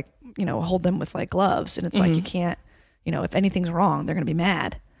have to like, hold them with like gloves, and it's like you can't, if anything's wrong, they're gonna be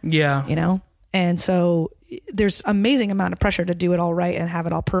mad. Yeah. And so there's amazing amount of pressure to do it all right and have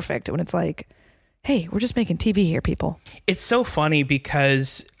it all perfect when it's like, hey, we're just making TV here, people. It's so funny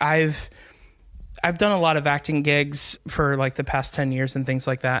because I've done a lot of acting gigs for like the past 10 years and things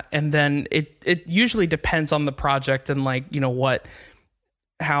like that. And then it usually depends on the project and like,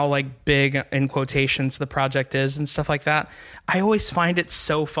 how like big in quotations the project is and stuff like that. I always find it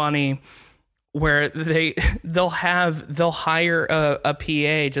so funny where they'll hire a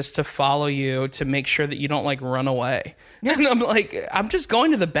PA just to follow you to make sure that you don't like run away. Yeah. And I'm like, I'm just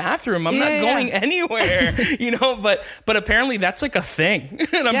going to the bathroom. I'm not going anywhere, but apparently that's like a thing.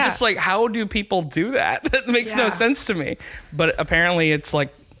 And I'm just like, how do people do that? That makes no sense to me. But apparently it's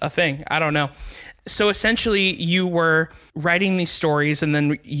like a thing. I don't know. So essentially you were writing these stories, and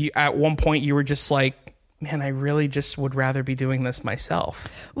then at one point you were just like, man, I really just would rather be doing this myself.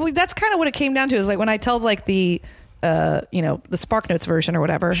 Well, that's kind of what it came down to, is like when I tell like the Spark Notes version or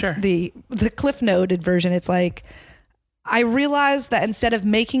whatever, sure, the Cliff Noted version, it's like, I realized that instead of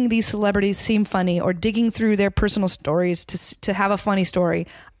making these celebrities seem funny or digging through their personal stories to have a funny story,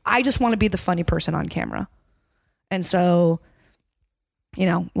 I just want to be the funny person on camera. And so,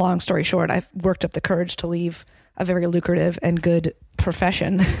 long story short, I've worked up the courage to leave a very lucrative and good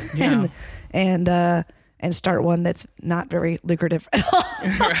profession and start one that's not very lucrative at all.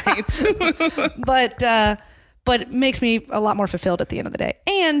 Right. But it makes me a lot more fulfilled at the end of the day.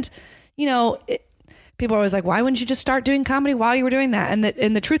 And, people are always like, why wouldn't you just start doing comedy while you were doing that?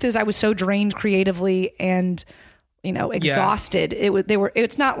 And the truth is, I was so drained creatively and, exhausted.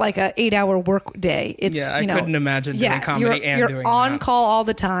 It's not like a 8-hour work day. It's, I couldn't imagine doing comedy and doing you're on that. Call all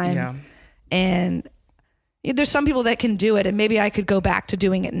the time. Yeah. And there's some people that can do it, and maybe I could go back to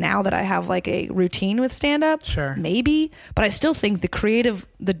doing it now that I have like a routine with stand-up. Sure. Maybe. But I still think the creative,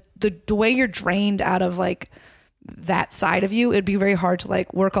 the way you're drained out of like that side of you, it'd be very hard to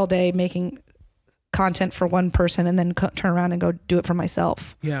like work all day making content for one person and then turn around and go do it for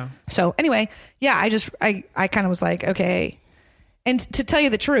myself. Yeah. So anyway, I kind of was like, okay. And to tell you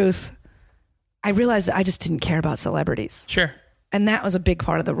the truth, I realized that I just didn't care about celebrities. Sure. And that was a big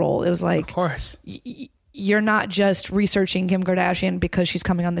part of the role. It was like, of course. You're not just researching Kim Kardashian because she's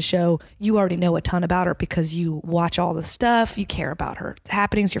coming on the show. You already know a ton about her because you watch all the stuff. You care about her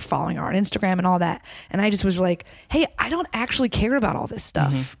happenings. You're following her on Instagram and all that. And I just was like, hey, I don't actually care about all this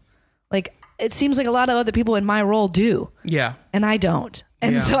stuff. Mm-hmm. Like, it seems like a lot of other people in my role do. Yeah. And I don't.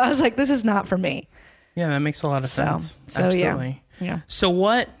 And so I was like, this is not for me. Yeah, that makes a lot of sense. So absolutely. Yeah. So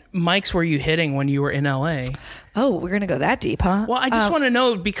what mics were you hitting when you were in LA? Oh, we're going to go that deep, huh? Well, I just want to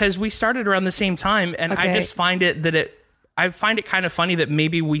know, because we started around the same time, and I just find it kind of funny that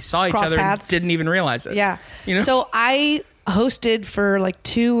maybe we saw each other and didn't even realize it. Yeah. So I hosted for like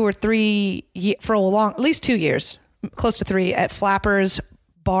 2 or 3 at least 2 years, close to 3, at Flappers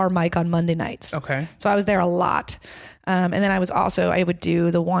Bar Mic on Monday nights. Okay. So I was there a lot. And then I would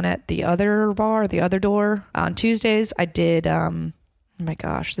do the one at the other bar, the other door on Tuesdays. I did, oh my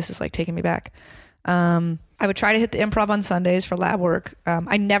gosh, this is like taking me back. I would try to hit the Improv on Sundays for lab work.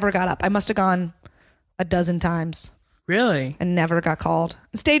 I never got up. I must have gone a dozen times. Really? And never got called.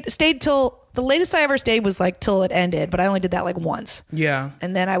 Stayed till the latest I ever stayed was like till it ended, but I only did that like once. Yeah.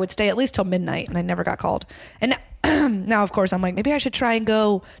 And then I would stay at least till midnight, and I never got called. And now, of course, I'm like, maybe I should try and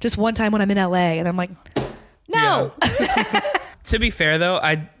go just one time when I'm in LA. And I'm like, no. Yeah. To be fair, though,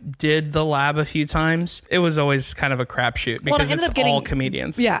 I did the lab a few times. It was always kind of a crapshoot because it's all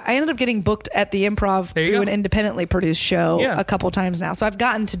comedians. Yeah, I ended up getting booked at the Improv through an independently produced show a couple times now. So I've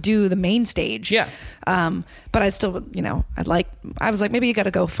gotten to do the main stage. Yeah. But I still, I was like, maybe you got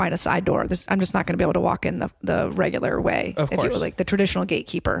to go find a side door. I'm just not going to be able to walk in the regular way. Of course. If you were like the traditional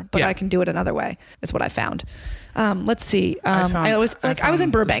gatekeeper, but I can do it another way, is what I found. Let's see. I was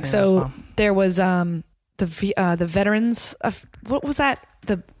in Burbank, so there was the veterans of, what was that?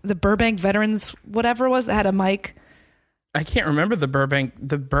 The Burbank veterans, whatever it was, that had a mic. I can't remember the Burbank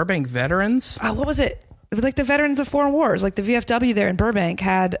veterans. What was it? It was like the veterans of foreign wars. Like the VFW there in Burbank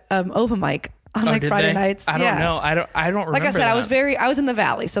had open mic on Friday nights. I don't know. I don't remember. Like I said, that. I was in the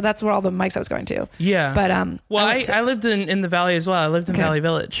Valley, so that's where all the mics I was going to. Yeah. But I lived in the Valley as well. I lived in Valley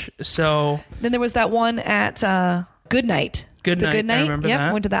Village. So then there was that one at Good Night. Good Night. I remember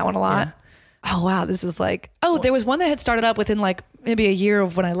that. Went to that one a lot. Yeah. Oh wow, this is like, there was one that had started up within like maybe a year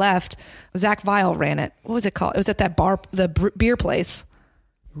of when I left, Zach Vile ran it. What was it called? It was at that bar, the beer place.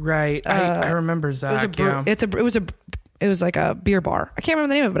 Right. I remember Zach. It was like a beer bar. I can't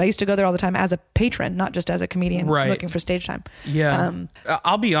remember the name of it, but I used to go there all the time as a patron, not just as a comedian looking for stage time. Yeah.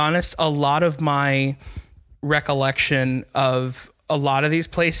 I'll be honest. A lot of my recollection of a lot of these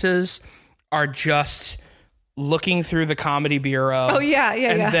places are just looking through the Comedy Bureau. Oh, yeah.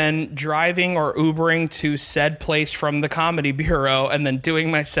 And then driving or Ubering to said place from the Comedy Bureau and then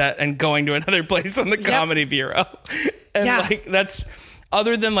doing my set and going to another place on the Comedy Bureau. And like, that's...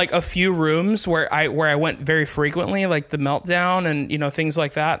 Other than like a few rooms where I went very frequently, like the Meltdown and, you know, things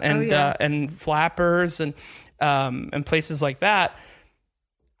like that, and and Flappers and places like that.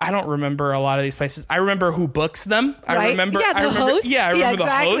 I don't remember a lot of these places. I remember who books them. I remember the host. Yeah, I remember the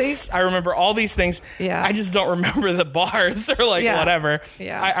hosts. I remember all these things. Yeah. I just don't remember the bars or like whatever.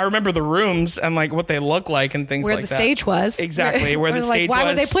 Yeah. I remember the rooms and like what they look like and things where like that. Where the stage was. Exactly. Where the stage was. Why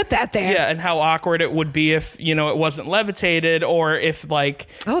would they put that there? Yeah, and how awkward it would be if, you know, it wasn't levitated or if like...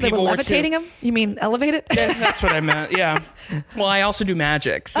 Oh, they were levitating them? You mean elevated? Yeah, that's what I meant. Yeah. Well, I also do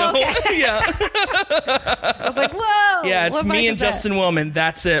magic. So yeah. I was like, whoa. Yeah, it's me and Justin Willman.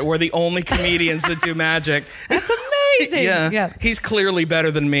 That's it. We're the only comedians that do magic. That's amazing. Yeah. He's clearly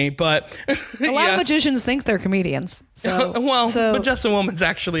better than me, but a lot of magicians think they're comedians. So but Justin Willman's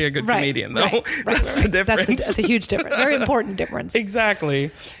actually a good comedian, though. That's the difference. That's a huge difference. Very important difference.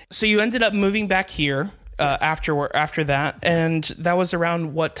 Exactly. So you ended up moving back here after that, and that was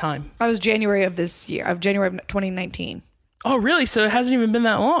around what time? I was January of this year, January of 2019. Oh, really? So it hasn't even been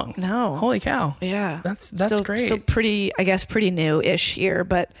that long. No. Holy cow. Yeah. That's still, great. Still pretty, I guess, pretty new-ish here,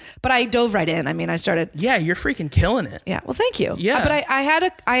 but I dove right in. I mean, I started. Yeah, you're freaking killing it. Yeah. Well, thank you. Yeah. But I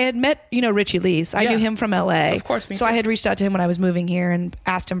had met, you know, Richie Lees. I knew him from LA. Of course, me So too. I had reached out to him when I was moving here and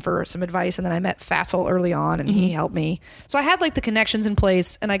asked him for some advice, and then I met Fassel early on, and he helped me. So I had like the connections in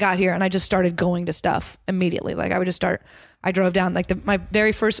place, and I got here, and I just started going to stuff immediately. Like I would just start. I drove down like my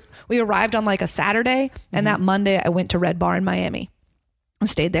very first. We arrived on like a Saturday, and that Monday I went to Red Bar in Miami. I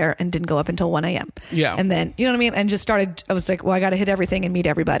stayed there and didn't go up until 1 a.m. Yeah. And then, you know what I mean? And just started, I was like, well, I got to hit everything and meet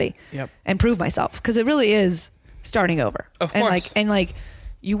everybody and prove myself. Because it really is starting over. Of course. And like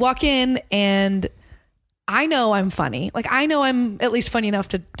you walk in and I know I'm funny. Like I know I'm at least funny enough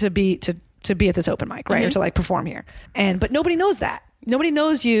to be at this open mic, right? Or to like perform here. But nobody knows that. Nobody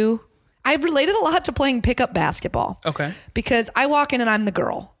knows you. I've related a lot to playing pickup basketball. Okay. Because I walk in and I'm the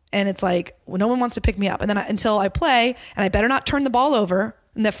girl. And it's like, well, no one wants to pick me up. And then until I play, and I better not turn the ball over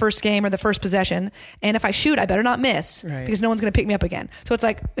in the first game or the first possession. And if I shoot, I better not miss because no one's going to pick me up again. So it's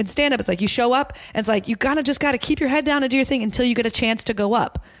like in stand up, it's like you show up and it's like, you just got to keep your head down and do your thing until you get a chance to go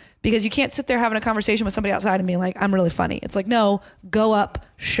up, because you can't sit there having a conversation with somebody outside and being like, I'm really funny. It's like, no, go up,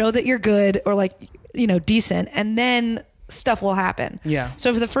 show that you're good or like, you know, decent. And then stuff will happen. Yeah.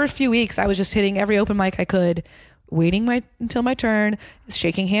 So for the first few weeks, I was just hitting every open mic I could, waiting until my turn,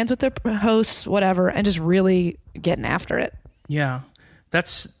 shaking hands with the hosts, whatever, and just really getting after it. Yeah.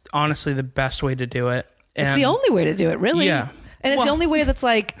 That's honestly the best way to do it. And it's the only way to do it, really. Yeah. And it's the only way that's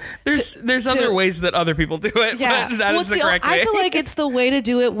like... There's other ways that other people do it, yeah. but that is the correct way. I feel like it's the way to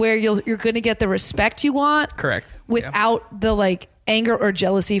do it where you're going to get the respect you want. Correct. Without the like anger or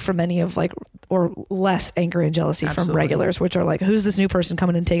jealousy from any of like, or less anger and jealousy from regulars, which are like, who's this new person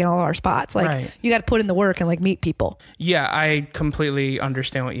coming and taking all our spots? Like you got to put in the work and like meet people. Yeah, I completely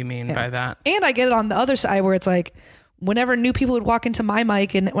understand what you mean by that. And I get it on the other side where it's like, whenever new people would walk into my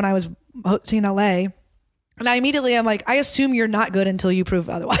mic and when I was hosting in LA, and I'm like, I assume you're not good until you prove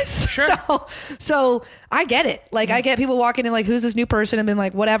otherwise. Sure. So I get it. Like I get people walking in like, who's this new person? And then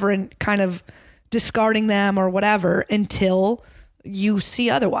like, whatever, and kind of discarding them or whatever until you see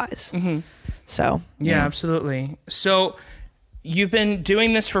otherwise. Mm-hmm. So. Yeah, absolutely. So you've been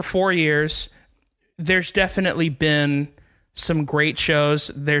doing this for 4 years. There's definitely been some great shows.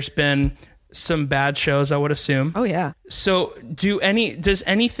 There's been some bad shows, I would assume. Oh yeah. So does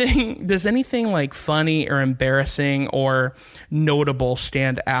anything like funny or embarrassing or notable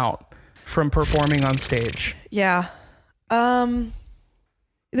stand out from performing on stage? Yeah.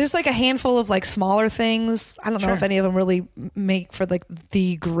 There's like a handful of like smaller things. I don't know if any of them really make for like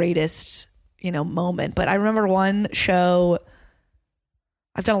the greatest, you know, moment, but I remember one show.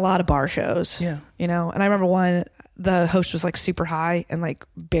 I've done a lot of bar shows. Yeah. You know, and I remember one, the host was like super high and like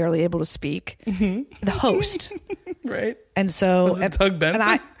barely able to speak. Mm-hmm. The host. Right. And so was it Doug Benson?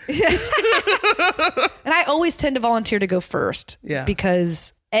 And I always tend to volunteer to go first. Yeah.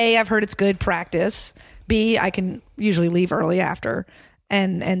 Because A, I've heard it's good practice. B, I can usually leave early after.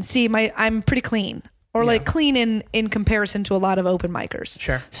 And C, I'm pretty clean. or like clean in comparison to a lot of open micers.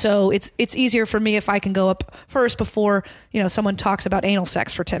 Sure. So it's easier for me if I can go up first before, someone talks about anal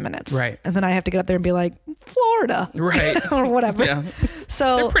sex for 10 minutes. Right. And then I have to get up there and be like, Florida. Right. or whatever. Yeah.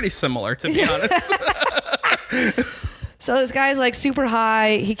 So they're pretty similar, to be honest. So this guy's like super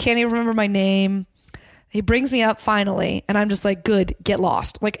high. He can't even remember my name. He brings me up finally. And I'm just like, good, get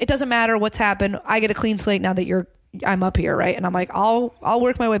lost. Like, it doesn't matter what's happened. I get a clean slate now that I'm up here. Right. And I'm like, I'll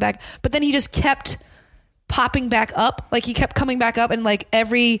work my way back. But then he just kept popping back up. Like he kept coming back up and like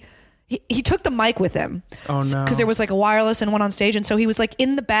he took the mic with him. Oh no. Because there was like a wireless and one on stage. And so he was like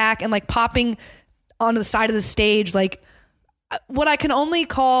in the back and like popping onto the side of the stage. Like what I can only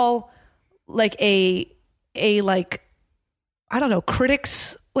call like a like, I don't know,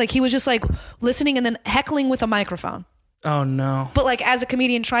 critics. Like he was just like listening and then heckling with a microphone. Oh no. But like as a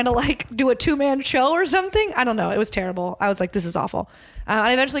comedian trying to like do a 2-man show or something. I don't know. It was terrible. I was like, this is awful.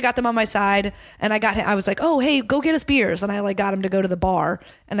 I eventually got them on my side and I was like, oh, hey, go get us beers. And I like got him to go to the bar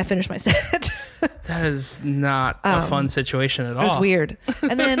and I finished my set. That is not a fun situation at all. It was weird.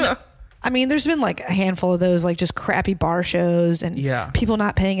 And then, I mean, there's been like a handful of those, like just crappy bar shows and people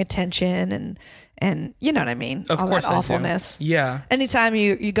not paying attention and you know what I mean? Of all course that awfulness. Yeah. Anytime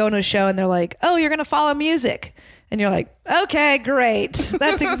you go to a show and they're like, oh, you're going to follow music. And you're like, okay, great.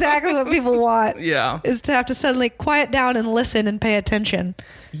 That's exactly what people want. Yeah. Is to have to suddenly quiet down and listen and pay attention.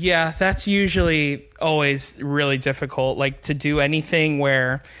 Yeah, that's usually always really difficult. Like to do anything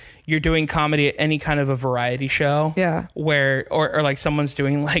where you're doing comedy at any kind of a variety show. Yeah. Where, or like someone's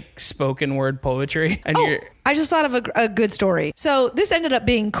doing like spoken word poetry. And I just thought of a good story. So this ended up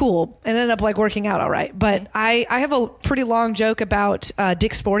being cool and ended up like working out all right. But I have a pretty long joke about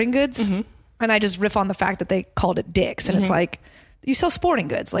Dick's Sporting Goods. Mm-hmm. And I just riff on the fact that they called it Dick's. And it's like, you sell sporting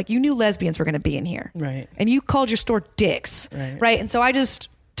goods. Like you knew lesbians were going to be in here. Right. And you called your store Dick's. Right. And so I just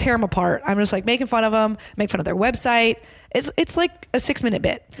tear them apart. I'm just like making fun of them, make fun of their website. It's like a 6-minute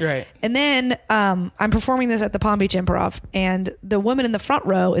bit. Right. And then I'm performing this at the Palm Beach Improv. And the woman in the front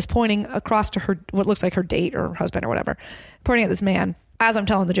row is pointing across to her, what looks like her date or husband or whatever, pointing at this man as I'm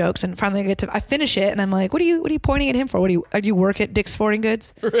telling the jokes. And finally I finish it and I'm like, what are you pointing at him for? Do you work at Dick's Sporting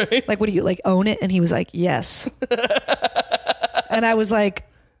Goods? Right. Like, what do you like own it? And he was like, yes. And I was like,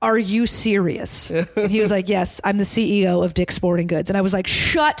 are you serious? And he was like, yes, I'm the CEO of Dick's Sporting Goods. And I was like,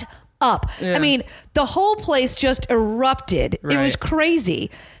 shut up. Yeah. I mean, the whole place just erupted. Right. It was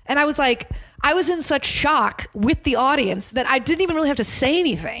crazy. And I was like, I was in such shock with the audience that I didn't even really have to say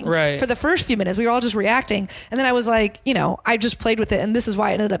anything for the first few minutes. We were all just reacting. And then I was like, I just played with it. And this is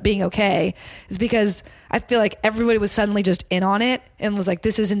why it ended up being okay, is because I feel like everybody was suddenly just in on it and was like,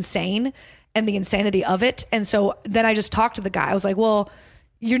 this is insane, and the insanity of it. And so then I just talked to the guy. I was like, well,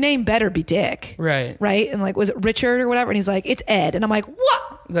 your name better be Dick. Right. Right. And like, was it Richard or whatever? And he's like, it's Ed. And I'm like,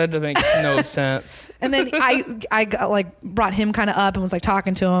 what? That makes no sense. And then I got, like brought him kind of up and was like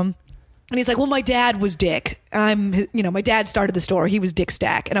talking to him. And he's like, well, my dad was Dick. My dad started the store. He was Dick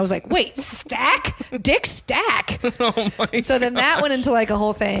Stack. And I was like, wait, Stack? Dick Stack? Oh my So then that went into like a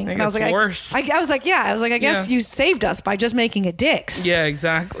whole thing. And I was like, worse. I was like, yeah. I was like, I guess you saved us by just making it Dick's. Yeah,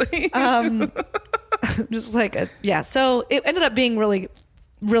 exactly. Just like, So it ended up being really,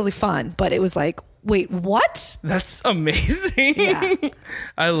 really fun. But it was like, wait, what? That's amazing. Yeah.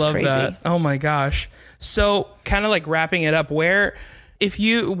 I love that. Oh my gosh. So kind of like wrapping it up, where do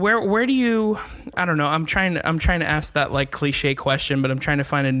you, I don't know, I'm trying to ask that like cliche question, but I'm trying to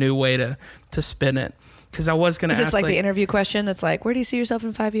find a new way to spin it. Cause I was going to ask. Is this like the interview question that's like, where do you see yourself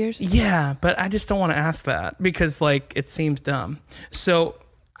in 5 years? Yeah, but I just don't want to ask that because like it seems dumb. So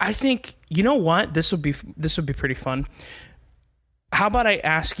I think, you know what? This would be pretty fun. How about I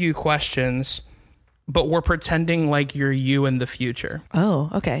ask you questions, but we're pretending like you're you in the future. Oh,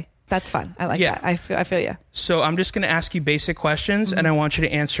 okay. That's fun. I like that. I feel you. So I'm just going to ask you basic questions, and I want you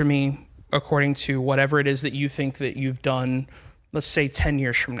to answer me according to whatever it is that you think that you've done, let's say 10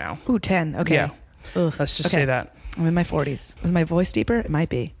 years from now. Ooh, 10. Okay. Yeah. Ugh. Let's just say that. I'm in my 40s. Was my voice deeper? It might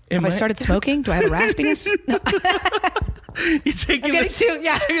be. Have I started smoking? Do I have a raspiness? No. You're taking this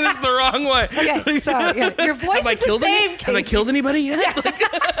the wrong way. Okay, sorry. Yeah. Your voice is the same, Kaycee. Have I killed anybody yet?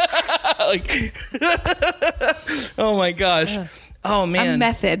 Oh my gosh. Oh man, a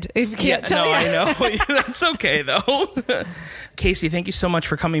method. If you can't tell you. I know. That's okay though. Kaycee, thank you so much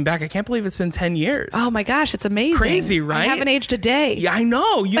for coming back. I can't believe it's been 10 years. Oh my gosh, it's amazing. Crazy, right? I haven't aged a day. Yeah, I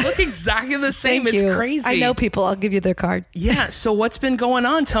know. You look exactly the same. It's crazy. I know people. I'll give you their card. Yeah. So what's been going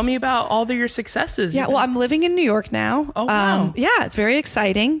on? Tell me about all of your successes. Yeah. Well, I'm living in New York now. Oh wow. Yeah, it's very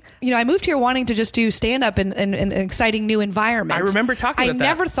exciting. I moved here wanting to just do stand up in an exciting new environment. I remember talking about that. I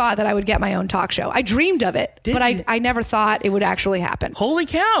never thought that I would get my own talk show. I dreamed of it, but I never thought it would actually actually happen. Holy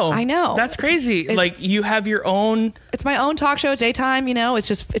cow. I know. That's crazy. Like you have your own. It's my own talk show. It's daytime,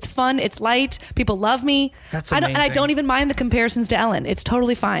 it's fun. It's light. People love me. That's amazing. And I don't even mind the comparisons to Ellen. It's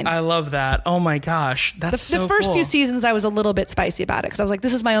totally fine. I love that. Oh my gosh. That's the first few seasons I was a little bit spicy about it because I was like,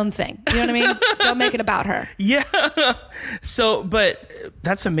 this is my own thing. You know what I mean? Don't make it about her. Yeah. So, but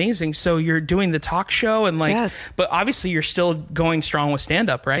that's amazing. So you're doing the talk show and yes. But obviously you're still going strong with stand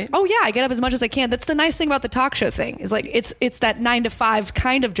up, right? Oh yeah. I get up as much as I can. That's the nice thing about the talk show thing is like, it's that 9 to 5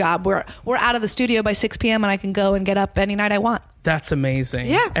 kind of job where we're out of the studio by 6 p.m. and I can go and get up any night I want. That's amazing.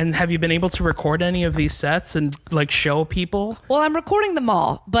 Yeah. And have you been able to record any of these sets and like show people? Well, I'm recording them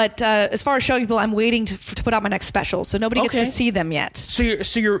all, but as far as showing people, I'm waiting to put out my next special, so nobody gets to see them yet. So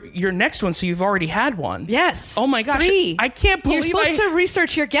your next one. So you've already had one. Yes. Oh my gosh. 3. I can't believe you're supposed to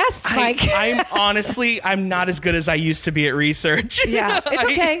research your guests, Mike. I'm not as good as I used to be at research. Yeah, it's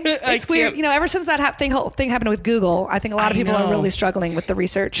okay. It's weird. Ever since that whole thing happened with Google, I think a lot of people are really struggling with the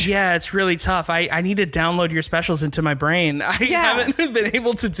research. Yeah, it's really tough. I need to download your specials into my brain. I haven't been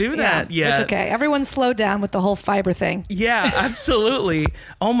able to do that yet. It's okay. Everyone's slowed down with the whole fiber thing. Yeah, absolutely.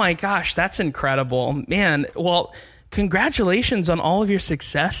 Oh my gosh, that's incredible. Man, well, congratulations on all of your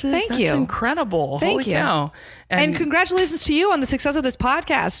successes. Thank you. That's incredible. Thank you. Cow. And congratulations to you on the success of this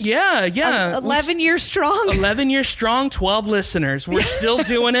podcast. Yeah. 11 years strong. 11 years strong, 12 listeners. We're still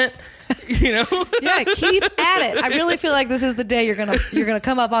doing it. Yeah, keep at it. I really feel like this is the day you're gonna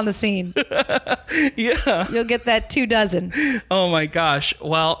come up on the scene. Yeah, you'll get that 24. Oh my gosh.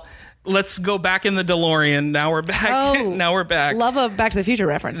 Well, let's go back in the DeLorean. Now we're back. Now we're back. Love a Back to the Future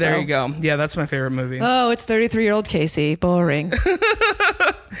reference. There you go. Yeah, that's my favorite movie. Oh, it's 33-year-old Kaycee. Boring.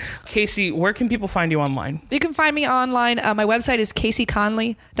 Kaycee, where can people find you online? You can find me online. My website is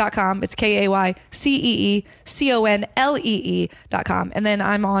KayceeConlee.com. It's KayceeConlee.com. And then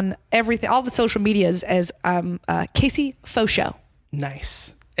I'm on everything, all the social medias as Kaycee Faux Show.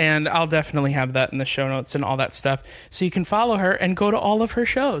 Nice. And I'll definitely have that in the show notes and all that stuff. So you can follow her and go to all of her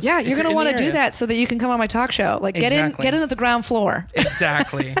shows. Yeah, you're going to want to do that so that you can come on my talk show. Like get in at the ground floor.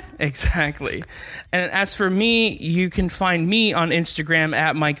 Exactly. And as for me, you can find me on Instagram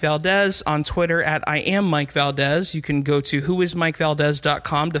at Mike Valdez, on Twitter at I am Mike Valdez. You can go to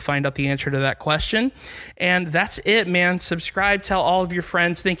whoismikevaldez.com to find out the answer to that question. And that's it, man. Subscribe, tell all of your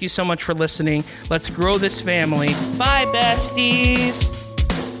friends. Thank you so much for listening. Let's grow this family. Bye, besties.